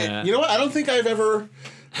 You know what? I don't think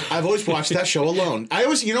I've always watched that show alone.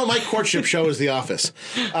 My courtship show is The Office.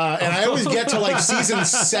 And I always get to like season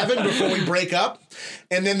 7 before we break up.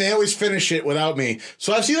 And then they always finish it without me.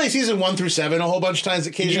 So I've seen like season 1 through 7 a whole bunch of times.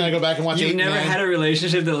 Occasionally I go back and watch 8 and 9. You've never had a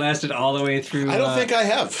relationship that lasted all the way through? I don't think I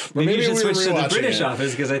have. Maybe you should switch to the British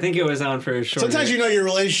Office because I think it was on for a short. Sometimes your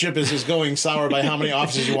relationship is going sour by how many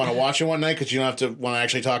offices you want to watch in one night because you don't have to want to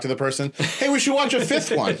actually talk to the person. Hey, we should watch a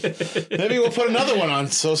 5th one. Maybe we'll put another one on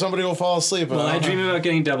so somebody will fall asleep. Well, I dream about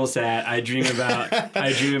getting double sat. I dream about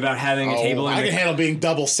having a table. I can handle being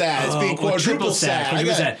double sat. It's being quadruple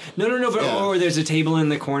sat. No. But, or there's a table in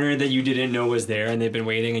the corner that you didn't know was there, and they've been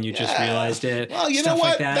waiting, and you just realized it. Well, you know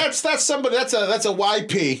what? Like that's somebody. That's a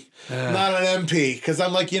YP, not an MP. Because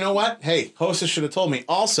I'm like, you know what? Hey, hostess should have told me.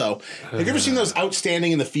 Also, have you ever seen those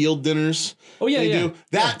outstanding in the field dinners? Oh yeah, do?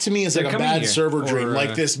 That to me is like a bad server dream.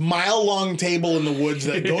 Like this mile-long table in the woods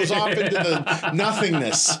that goes off into the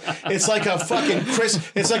nothingness. It's like a fucking Chris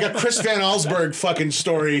Van Allsburg fucking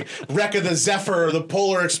story. Wreck of the Zephyr or the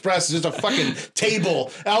Polar Express is just a fucking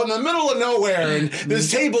table out in the middle of nowhere, and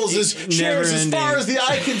this table's as chairs as far as the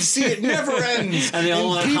eye can see. It never ends. And they all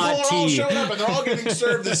want people hot are all tea. showing up, and they're all getting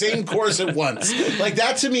served the same course at once. Like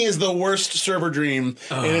that to me is the worst server dream,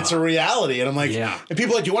 and it's a reality. And I'm like, and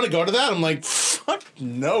people are like, do you want to go to that? I'm like, fuck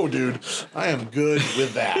no, dude. I am good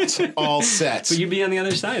with that. All set. But you'd be on the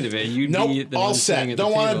other side of it. Nope. All set.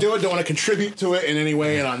 Don't want to do it. Don't want to contribute to it in any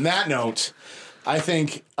way. And on that note, I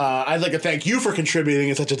think I'd like to thank you for contributing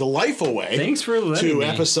in such a delightful way. Thanks for letting me.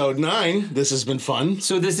 Episode 9. This has been fun.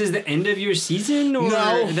 So this is the end of your season? Or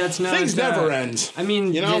no, that's not. Things never end. I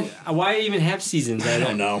mean, why even have seasons? I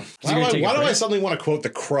don't know. Why do I suddenly want to quote The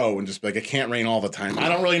Crow and just be like, it can't rain all the time? I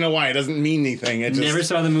don't really know why. It doesn't mean anything. Never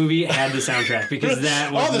saw the movie, had the soundtrack, because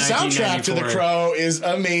that was the soundtrack to The Crow is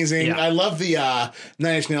amazing. Yeah. I love the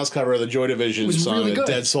Nine Inch Nails cover of the Joy Division song, really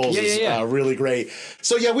Dead Souls is really great.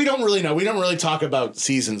 So yeah, we don't really know. We don't really talk about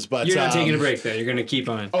seasons, but you're not taking a break though. You're going to keep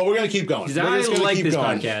on. Oh, we're going to keep going. Because I like this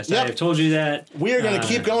podcast. Yep. I've told you that. We are going to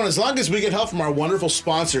keep going as long as we get help from our wonderful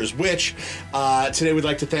sponsors, which today we'd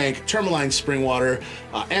like to thank Tourmaline Springwater,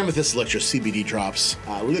 Amethyst Elixir CBD Drops,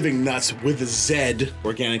 Living Nuts with a Z,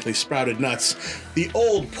 organically sprouted nuts, the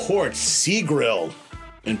Old Port Sea Grill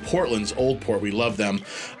in Portland's Old Port. We love them.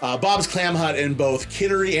 Bob's Clam Hut in both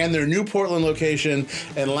Kittery and their new Portland location.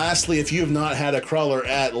 And lastly, if you have not had a crawler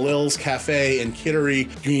at Lil's Cafe in Kittery,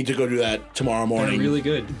 you need to go do that tomorrow morning. They're really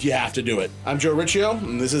good. You have to do it. I'm Joe Riccio,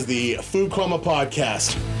 and this is the Food Coma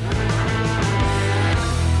Podcast.